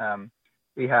 1880s.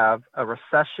 We have a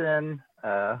recession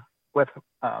with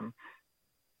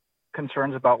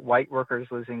concerns about white workers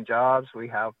losing jobs. We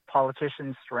have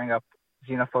politicians stirring up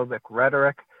xenophobic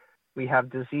rhetoric. We have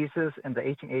diseases. In the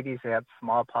 1880s, they had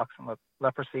smallpox and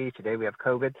leprosy. Today, we have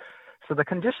COVID. So the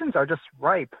conditions are just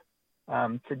ripe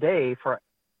today for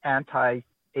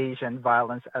anti-Asian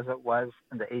violence as it was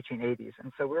in the 1880s.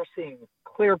 And so we're seeing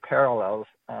clear parallels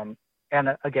and,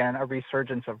 again, a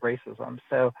resurgence of racism.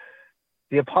 So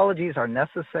the apologies are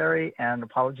necessary, and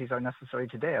apologies are necessary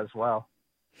today as well.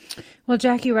 Well,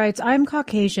 Jackie writes, I'm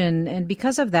Caucasian, and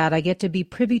because of that, I get to be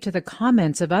privy to the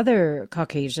comments of other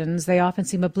Caucasians. They often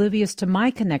seem oblivious to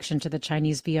my connection to the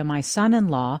Chinese via my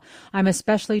son-in-law. I'm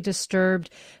especially disturbed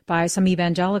by some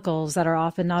evangelicals that are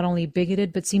often not only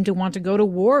bigoted, but seem to want to go to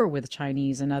war with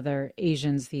Chinese and other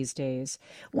Asians these days.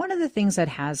 One of the things that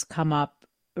has come up,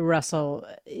 Russell,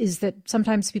 is that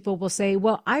sometimes people will say,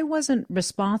 well, I wasn't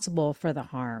responsible for the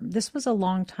harm. This was a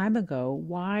long time ago.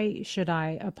 Why should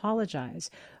I apologize?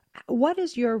 What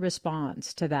is your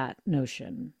response to that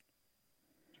notion?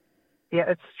 Yeah,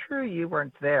 it's true you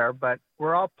weren't there, but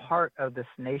we're all part of this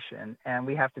nation, and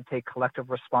we have to take collective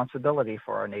responsibility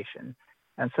for our nation.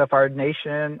 And so if our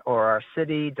nation or our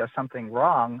city does something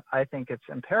wrong, I think it's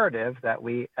imperative that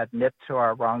we admit to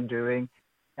our wrongdoing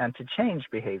and to change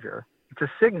behavior, to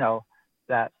signal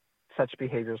that such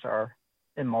behaviors are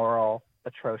immoral,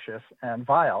 atrocious, and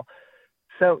vile.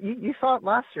 So you saw it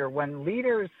last year when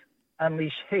leaders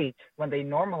unleash hate, when they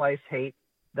normalize hate,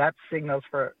 that signals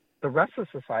for the rest of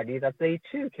society that they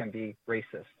too can be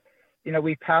racist. You know,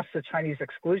 we passed the Chinese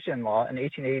exclusion law in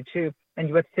 1882, and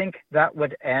you would think that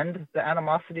would end the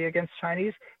animosity against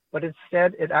Chinese, but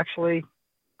instead it actually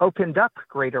opened up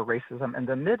greater racism in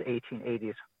the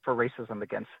mid-1880s for racism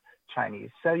against Chinese.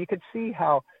 So you could see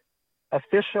how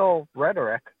official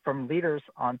rhetoric from leaders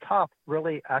on top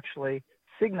really actually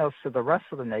signals to the rest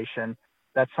of the nation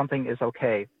that something is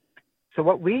okay. So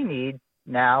what we need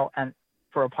now, and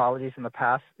for apologies in the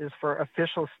past, is for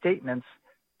official statements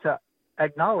to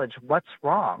acknowledge what's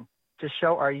wrong, to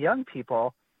show our young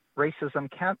people racism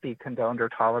can't be condoned or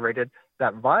tolerated,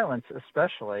 that violence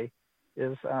especially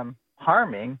is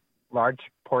harming large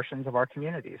portions of our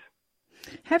communities.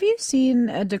 Have you seen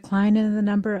a decline in the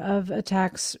number of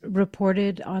attacks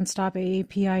reported on Stop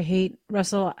AAPI Hate?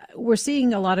 Russell, we're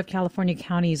seeing a lot of California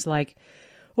counties like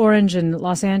Orange and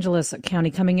Los Angeles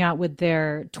County coming out with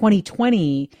their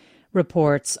 2020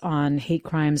 reports on hate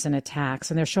crimes and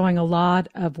attacks, and they're showing a lot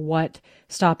of what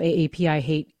Stop AAPI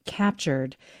Hate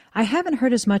captured. I haven't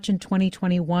heard as much in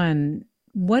 2021.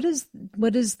 What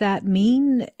does that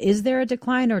mean? Is there a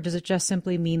decline, or does it just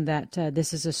simply mean that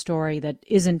this is a story that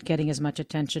isn't getting as much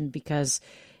attention because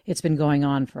it's been going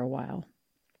on for a while?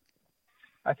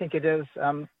 I think it is.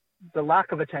 The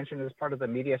lack of attention is part of the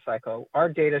media cycle. Our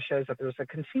data shows that there's a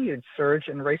continued surge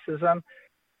in racism,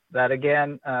 that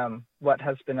again, what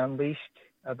has been unleashed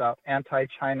about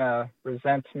anti-China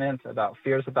resentment, about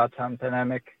fears about the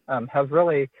pandemic, have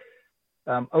really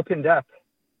opened up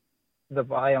the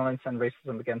violence and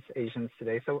racism against Asians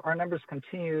today. So our numbers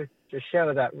continue to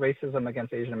show that racism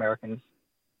against Asian Americans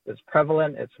is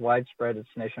prevalent, it's widespread, it's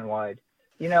nationwide.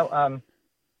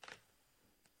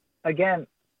 Again,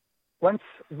 once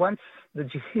the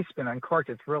genie's been uncorked,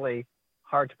 it's really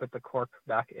hard to put the cork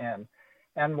back in.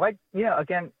 And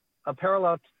again, a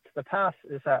parallel to the past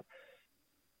is that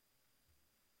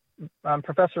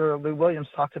Professor Lou Williams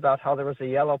talked about how there was a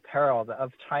yellow peril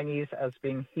of Chinese as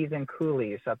being heathen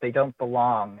coolies, that they don't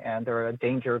belong and they're a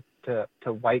danger to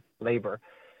white labor.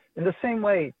 In the same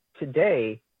way,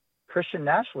 today, Christian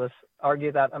nationalists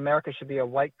argue that America should be a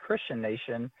white Christian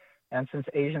nation, and since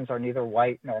Asians are neither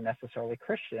white nor necessarily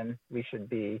Christian, we should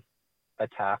be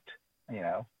attacked,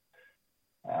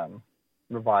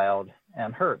 reviled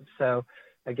and hurt. So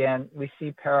again, we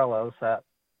see parallels.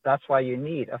 That's why you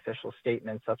need official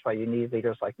statements. That's why you need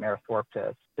leaders like Mayor Thorpe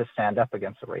to stand up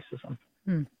against the racism.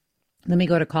 Let me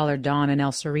go to caller Don in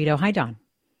El Cerrito. Hi, Don.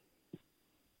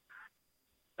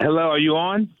 Hello, are you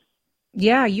on?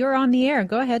 Yeah, you're on the air.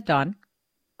 Go ahead, Don.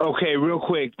 Okay, real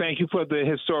quick. Thank you for the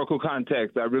historical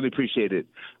context. I really appreciate it.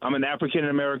 I'm an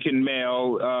African-American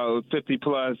male, 50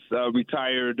 plus,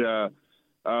 retired El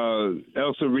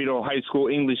Cerrito High School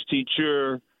English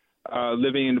teacher,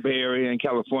 living in the Bay Area in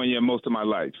California most of my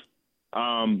life.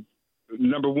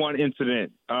 Number one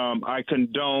incident, I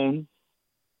condone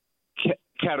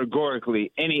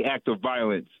categorically any act of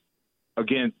violence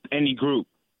against any group.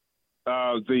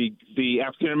 The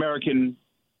African-American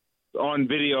on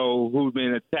video who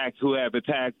have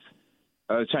attacked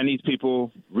Chinese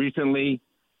people recently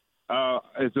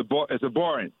is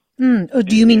abhorrent.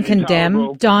 Do you mean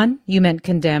condemn, Don? You meant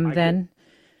condemn then?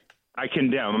 I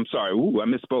condemn. I'm sorry. I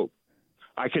misspoke.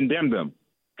 I condemn them.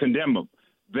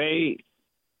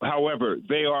 However,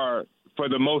 they are, for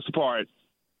the most part,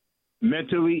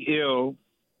 mentally ill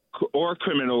or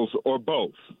criminals or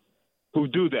both who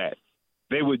do that.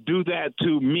 They would do that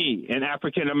to me, an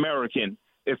African American,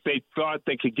 if they thought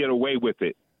they could get away with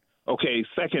it. Okay,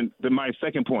 my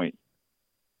second point.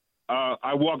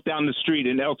 I walk down the street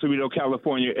in El Cerrito,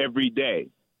 California every day.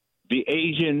 The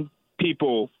Asian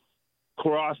people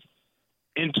cross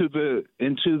into the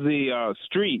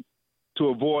street to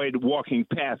avoid walking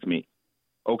past me.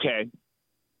 Okay.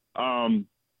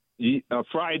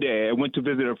 Friday, I went to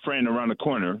visit a friend around the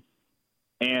corner,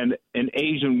 and an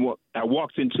Asian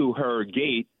walks into her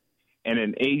gate, and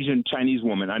an Asian Chinese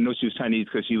woman, I know she was Chinese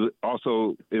because she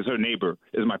also is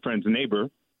my friend's neighbor,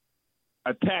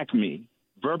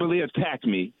 verbally attacked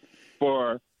me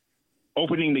for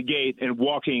opening the gate and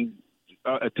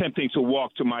attempting to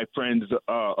walk to my friend's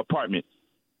apartment,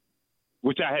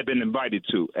 which I had been invited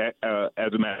to,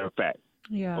 as a matter of fact.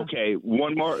 Yeah. Okay,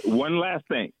 one last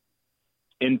thing.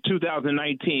 In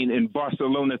 2019 in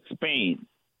Barcelona, Spain,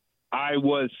 I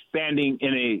was standing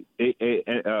in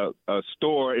a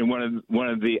store in one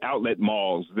of the outlet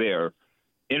malls there,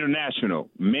 international,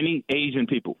 many Asian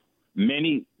people,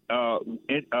 many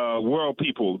world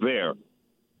people there.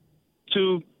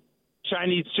 2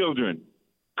 Chinese children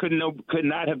could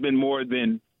not have been more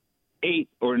than 8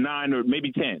 or 9 or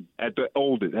maybe 10 at the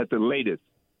oldest, at the latest.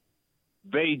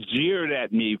 They jeered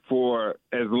at me for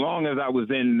as long as I was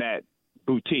in that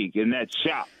boutique, in that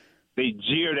shop. They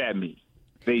jeered at me.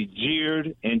 They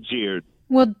jeered and jeered.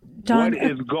 Well, Don,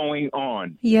 what is going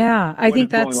on? Yeah, I think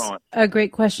that's a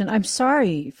great question. I'm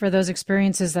sorry for those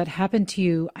experiences that happened to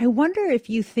you. I wonder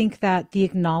if you think that the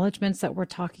acknowledgments that we're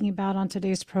talking about on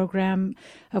today's program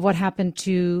of what happened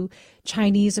to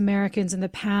Chinese Americans in the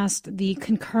past, the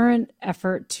concurrent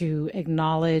effort to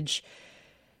acknowledge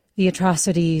the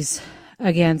atrocities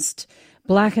against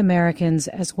Black Americans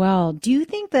as well, do you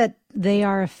think that they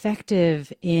are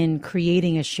effective in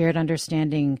creating a shared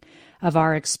understanding of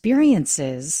our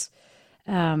experiences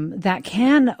that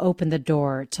can open the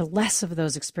door to less of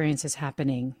those experiences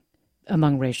happening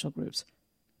among racial groups?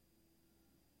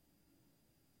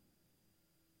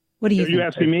 What do you think? Are you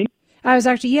asking me? I was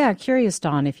actually, curious,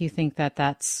 Don, if you think that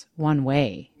that's one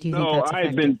way. Do you think that's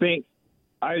effective?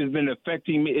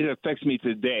 It affects me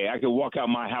today. I could walk out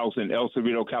my house in El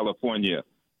Cerrito, California,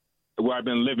 where I've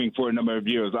been living for a number of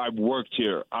years. I've worked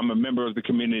here. I'm a member of the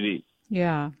community.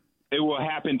 Yeah. It will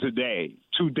happen today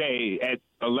at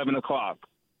 11 o'clock.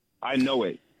 I know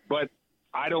it, but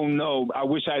I don't know. I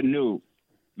wish I knew.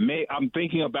 I'm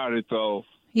thinking about it, though.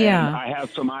 Yeah. And I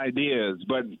have some ideas,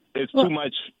 but it's too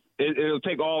much. It'll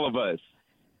take all of us.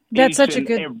 That's such a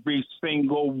good... Every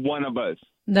single one of us.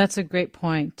 That's a great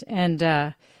point. And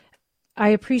I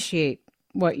appreciate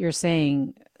what you're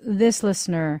saying. This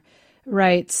listener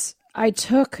writes, I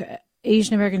took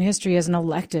Asian American history as an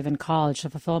elective in college to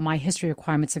fulfill my history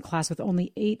requirements in class with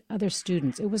only 8 other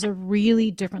students. It was a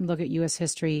really different look at U.S.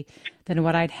 history than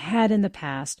what I'd had in the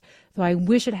past, though I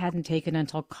wish it hadn't taken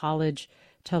until college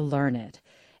to learn it.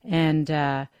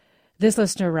 And this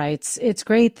listener writes, it's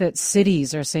great that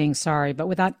cities are saying sorry, but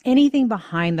without anything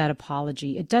behind that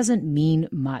apology, it doesn't mean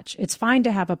much. It's fine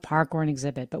to have a park or an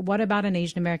exhibit, but what about an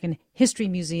Asian American History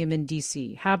Museum in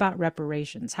D.C.? How about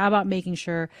reparations? How about making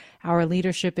sure our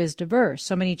leadership is diverse?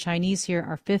 So many Chinese here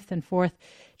are 5th and 4th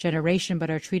generation,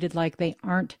 but are treated like they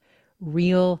aren't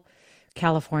real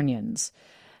Californians.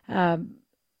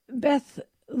 Beth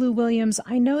Lou Williams,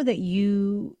 I know that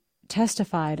you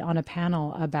testified on a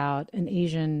panel about an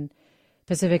Asian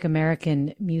Pacific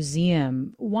American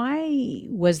museum. Why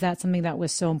was that something that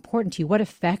was so important to you? What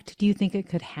effect do you think it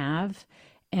could have?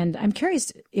 And I'm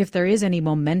curious if there is any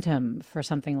momentum for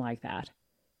something like that.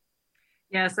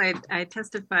 Yes, I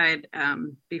testified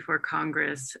before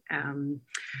Congress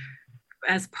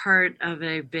as part of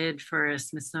a bid for a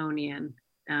Smithsonian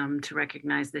to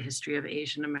recognize the history of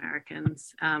Asian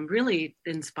Americans, really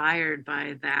inspired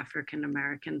by the African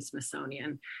American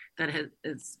Smithsonian that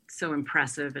is so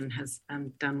impressive and has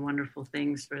done wonderful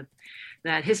things for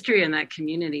that history and that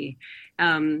community.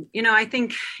 I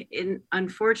think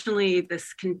unfortunately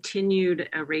this continued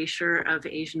erasure of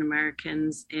Asian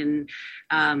Americans in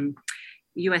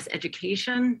U.S.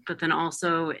 education, but then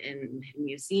also in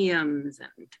museums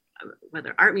and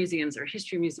whether art museums or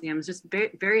history museums, just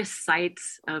various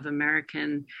sites of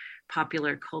American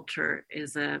popular culture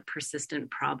is a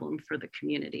persistent problem for the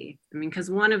community. I mean,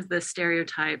 because one of the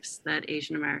stereotypes that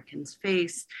Asian Americans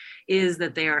face is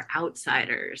that they are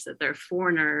outsiders, that they're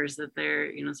foreigners, that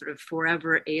they're, sort of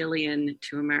forever alien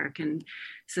to American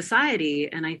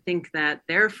society. And I think that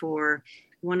therefore,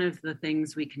 one of the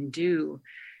things we can do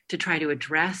to try to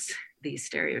address these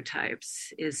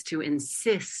stereotypes is to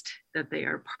insist that they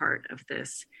are part of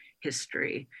this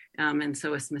history. And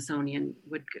so a Smithsonian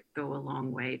would go a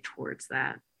long way towards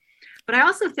that. But I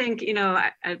also think,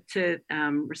 to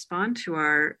respond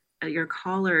to your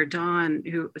caller, Don,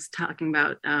 who was talking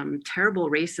about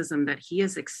terrible racism that he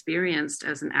has experienced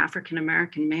as an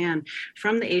African-American man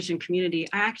from the Asian community,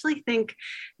 I actually think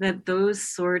that those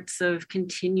sorts of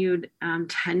continued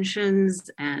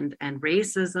tensions and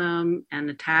racism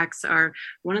and attacks are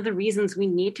one of the reasons we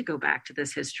need to go back to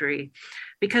this history.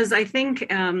 Because I think,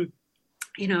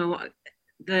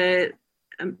 the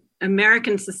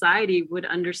American society would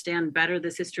understand better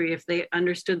this history if they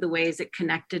understood the ways it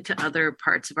connected to other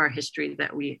parts of our history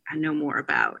that we know more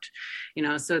about.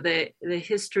 So the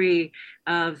history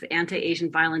of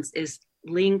anti-Asian violence is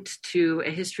linked to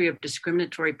a history of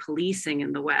discriminatory policing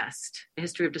in the West, a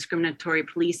history of discriminatory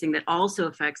policing that also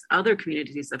affects other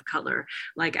communities of color,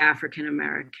 like African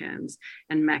Americans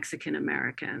and Mexican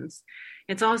Americans.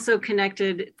 It's also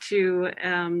connected to,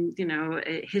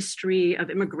 a history of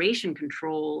immigration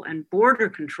control and border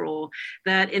control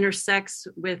that intersects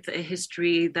with a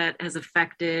history that has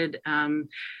affected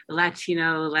Latinx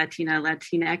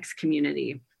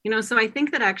community. So I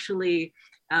think that actually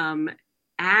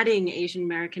adding Asian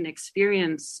American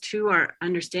experience to our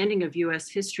understanding of U.S.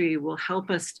 history will help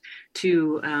us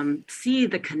to see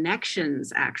the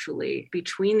connections actually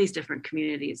between these different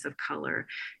communities of color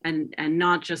and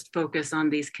not just focus on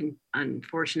these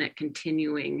unfortunate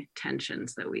continuing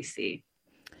tensions that we see.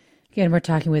 Again, we're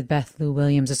talking with Beth Lou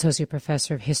Williams, Associate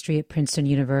Professor of History at Princeton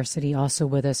University. Also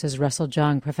with us is Russell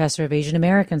Jung, Professor of Asian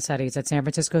American Studies at San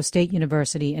Francisco State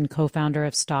University and co-founder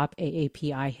of Stop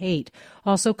AAPI Hate.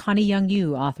 Also, Connie Young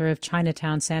Yu, author of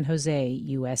Chinatown, San Jose,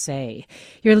 USA.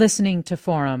 You're listening to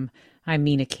Forum. I'm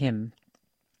Mina Kim.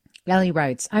 Ellie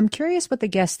writes, I'm curious what the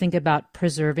guests think about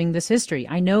preserving this history.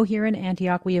 I know here in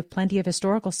Antioch we have plenty of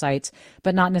historical sites,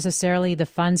 but not necessarily the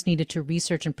funds needed to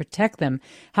research and protect them.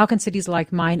 How can cities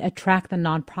like mine attract the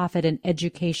nonprofit and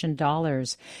education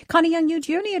dollars? Connie Young, do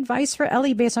you have any advice for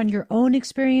Ellie based on your own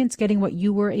experience getting what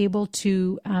you were able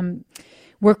to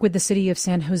work with the city of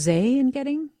San Jose in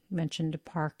getting? You mentioned a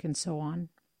park and so on.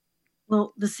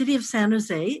 Well, the city of San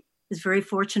Jose is very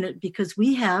fortunate because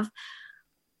we have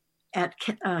at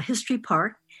History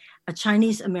Park, a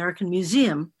Chinese American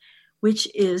museum, which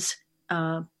is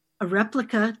a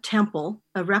replica temple,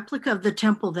 a replica of the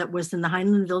temple that was in the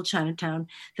Heinleinville, Chinatown,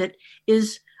 that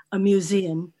is a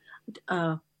museum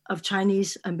of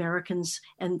Chinese Americans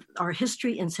and our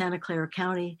history in Santa Clara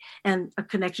County and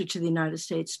connected to the United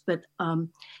States. But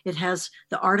it has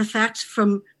the artifacts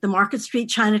from the Market Street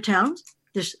Chinatown.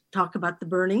 There's talk about the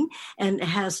burning, and it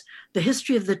has the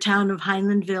history of the town of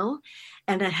Heinleinville,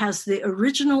 and it has the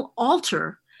original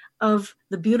altar of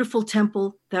the beautiful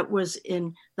temple that was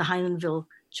in the Heinleinville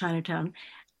Chinatown.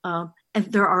 And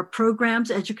there are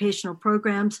programs, educational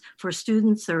programs for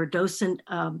students. There are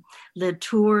docent-led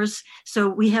tours. So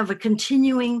we have a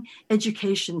continuing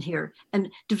education here and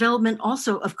development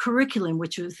also of curriculum,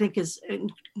 which we think is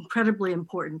incredibly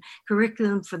important,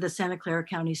 curriculum for the Santa Clara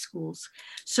County schools.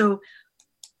 So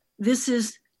this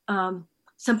is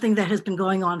something that has been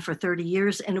going on for 30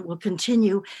 years, and it will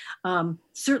continue.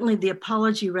 Certainly the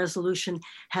apology resolution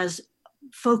has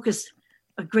focused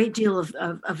a great deal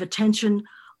of attention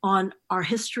on our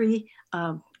history,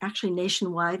 actually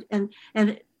nationwide,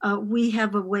 and we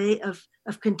have a way of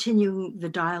continuing the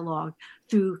dialogue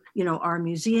through our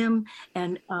museum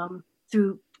and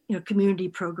through community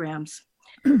programs.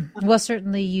 Well,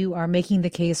 certainly you are making the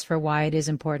case for why it is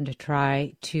important to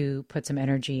try to put some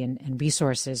energy and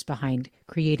resources behind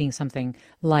creating something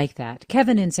like that.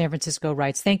 Kevin in San Francisco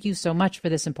writes, thank you so much for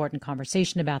this important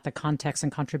conversation about the context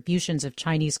and contributions of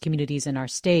Chinese communities in our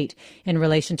state in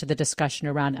relation to the discussion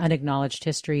around unacknowledged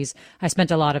histories. I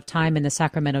spent a lot of time in the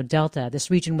Sacramento Delta.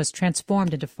 This region was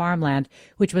transformed into farmland,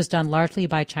 which was done largely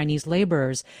by Chinese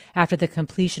laborers after the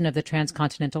completion of the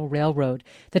Transcontinental Railroad.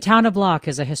 The town of Locke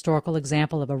is a historical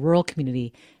example of a rural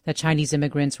community that Chinese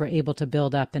immigrants were able to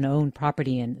build up and own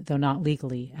property in, though not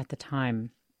legally at the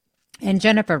time. And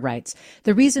Jennifer writes,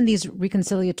 the reason these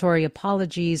reconciliatory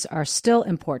apologies are still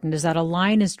important is that a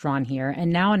line is drawn here,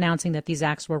 and now announcing that these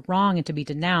acts were wrong and to be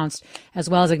denounced, as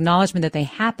well as acknowledgement that they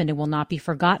happened and will not be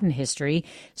forgotten history.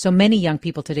 So many young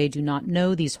people today do not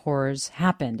know these horrors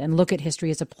happened and look at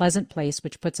history as a pleasant place,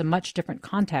 which puts a much different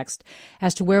context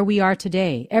as to where we are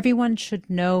today. Everyone should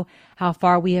know how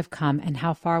far we have come and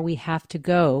how far we have to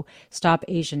go. Stop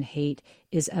Asian Hate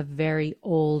is a very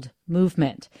old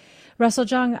movement. Russell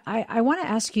Jung, I want to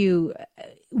ask you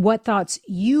what thoughts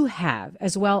you have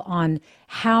as well on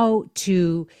how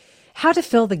to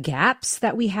fill the gaps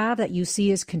that we have that you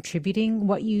see as contributing,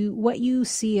 what you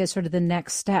see as sort of the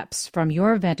next steps from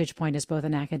your vantage point as both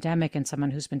an academic and someone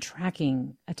who's been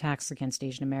tracking attacks against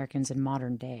Asian Americans in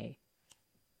modern day.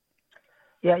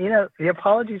 Yeah, the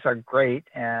apologies are great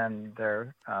and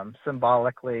they're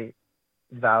symbolically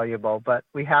valuable, but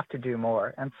we have to do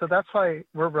more. And so that's why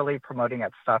we're really promoting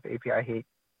at Stop API Hate,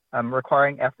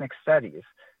 requiring ethnic studies.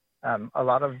 A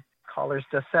lot of callers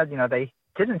just said, they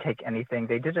didn't take anything.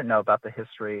 They didn't know about the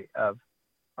history of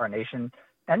our nation.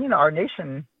 And, our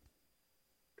nation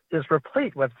is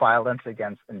replete with violence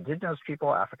against indigenous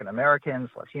people, African Americans,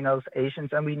 Latinos,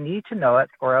 Asians, and we need to know it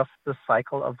or else the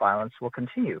cycle of violence will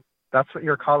continue. That's what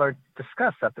your caller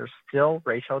discussed, that there's still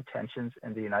racial tensions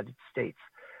in the United States.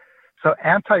 So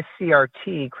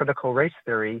anti-CRT, critical race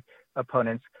theory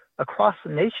opponents across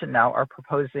the nation now are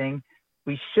proposing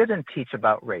we shouldn't teach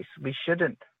about race. We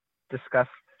shouldn't discuss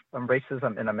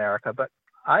racism in America. But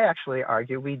I actually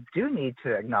argue we do need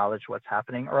to acknowledge what's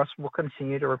happening, or else we'll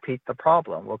continue to repeat the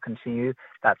problem. We'll continue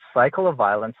that cycle of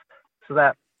violence so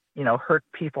that, hurt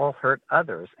people hurt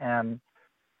others. And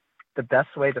the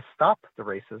best way to stop the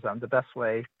racism, the best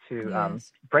way to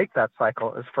break that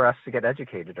cycle is for us to get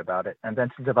educated about it and then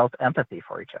to develop empathy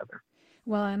for each other.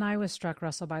 Well, and I was struck,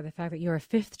 Russell, by the fact that you're a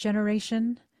fifth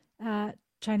generation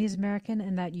Chinese American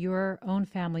and that your own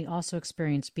family also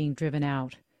experienced being driven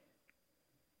out.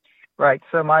 Right.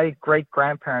 So my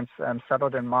great-grandparents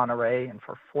settled in Monterey, and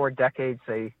for 4 decades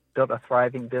they built a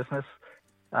thriving business.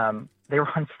 They were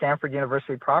on Stanford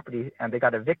University property, and they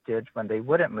got evicted when they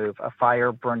wouldn't move. A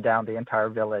fire burned down the entire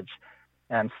village,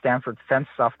 and Stanford fenced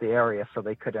off the area so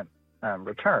they couldn't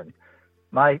return.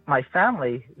 My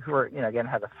family, who were again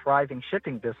had a thriving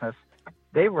shipping business,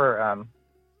 they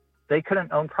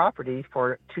couldn't own property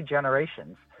for 2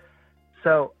 generations.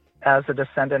 So as a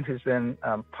descendant who's been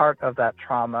part of that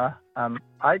trauma,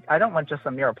 I don't want just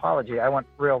a mere apology. I want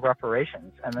real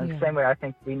reparations, and in the same way, I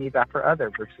think we need that for other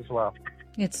groups as well.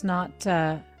 It's not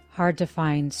hard to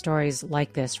find stories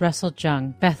like this. Russell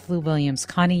Jung, Beth Lou Williams,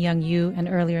 Connie Young Yu, and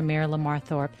earlier Mayor Lamar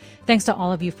Thorpe. Thanks to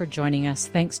all of you for joining us.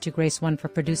 Thanks to Grace One for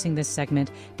producing this segment.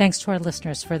 Thanks to our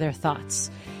listeners for their thoughts.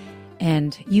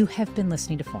 And you have been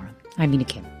listening to Forum. I'm Mina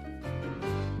Kim.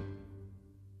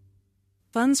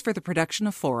 Funds for the production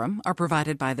of Forum are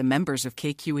provided by the members of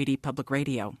KQED Public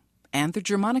Radio and the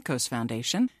Germanicos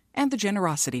Foundation and the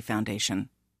Generosity Foundation.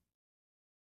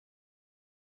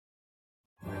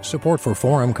 Support for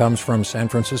Forum comes from San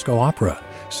Francisco Opera.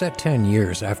 Set 10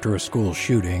 years after a school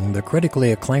shooting, the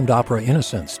critically acclaimed opera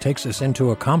Innocence takes us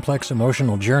into a complex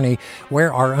emotional journey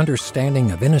where our understanding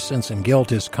of innocence and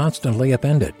guilt is constantly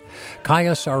upended.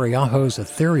 Kaya Sariaho's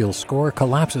ethereal score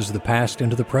collapses the past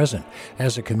into the present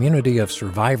as a community of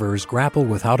survivors grapple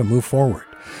with how to move forward.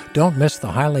 Don't miss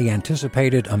the highly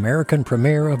anticipated American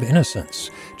premiere of Innocence,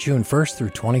 June 1st through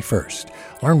 21st.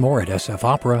 Learn more at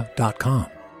sfopera.com.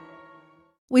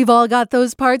 We've all got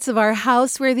those parts of our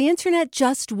house where the internet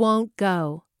just won't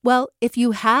go. Well, if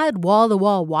you had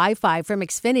wall-to-wall Wi-Fi from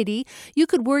Xfinity, you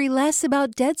could worry less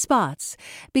about dead spots.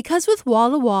 Because with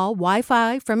wall-to-wall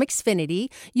Wi-Fi from Xfinity,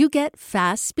 you get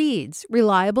fast speeds,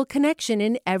 reliable connection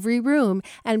in every room,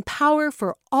 and power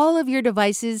for all of your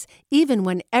devices, even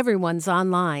when everyone's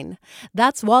online.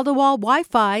 That's wall-to-wall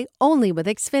Wi-Fi only with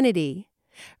Xfinity.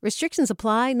 Restrictions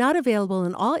apply, not available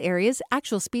in all areas.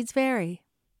 Actual speeds vary.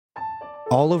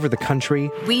 All over the country,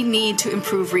 we need to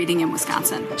improve reading in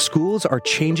Wisconsin. Schools are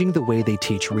changing the way they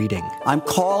teach reading. I'm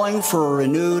calling for a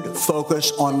renewed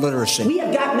focus on literacy. We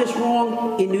have gotten this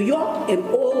wrong in New York and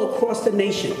all across the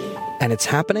nation. And it's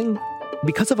happening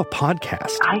because of a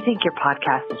podcast. I think your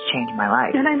podcast has changed my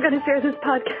life. And I'm going to share this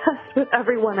podcast with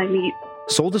everyone I meet.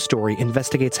 Sold a Story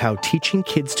investigates how teaching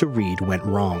kids to read went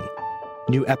wrong.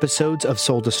 New episodes of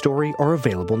Sold a Story are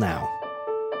available now.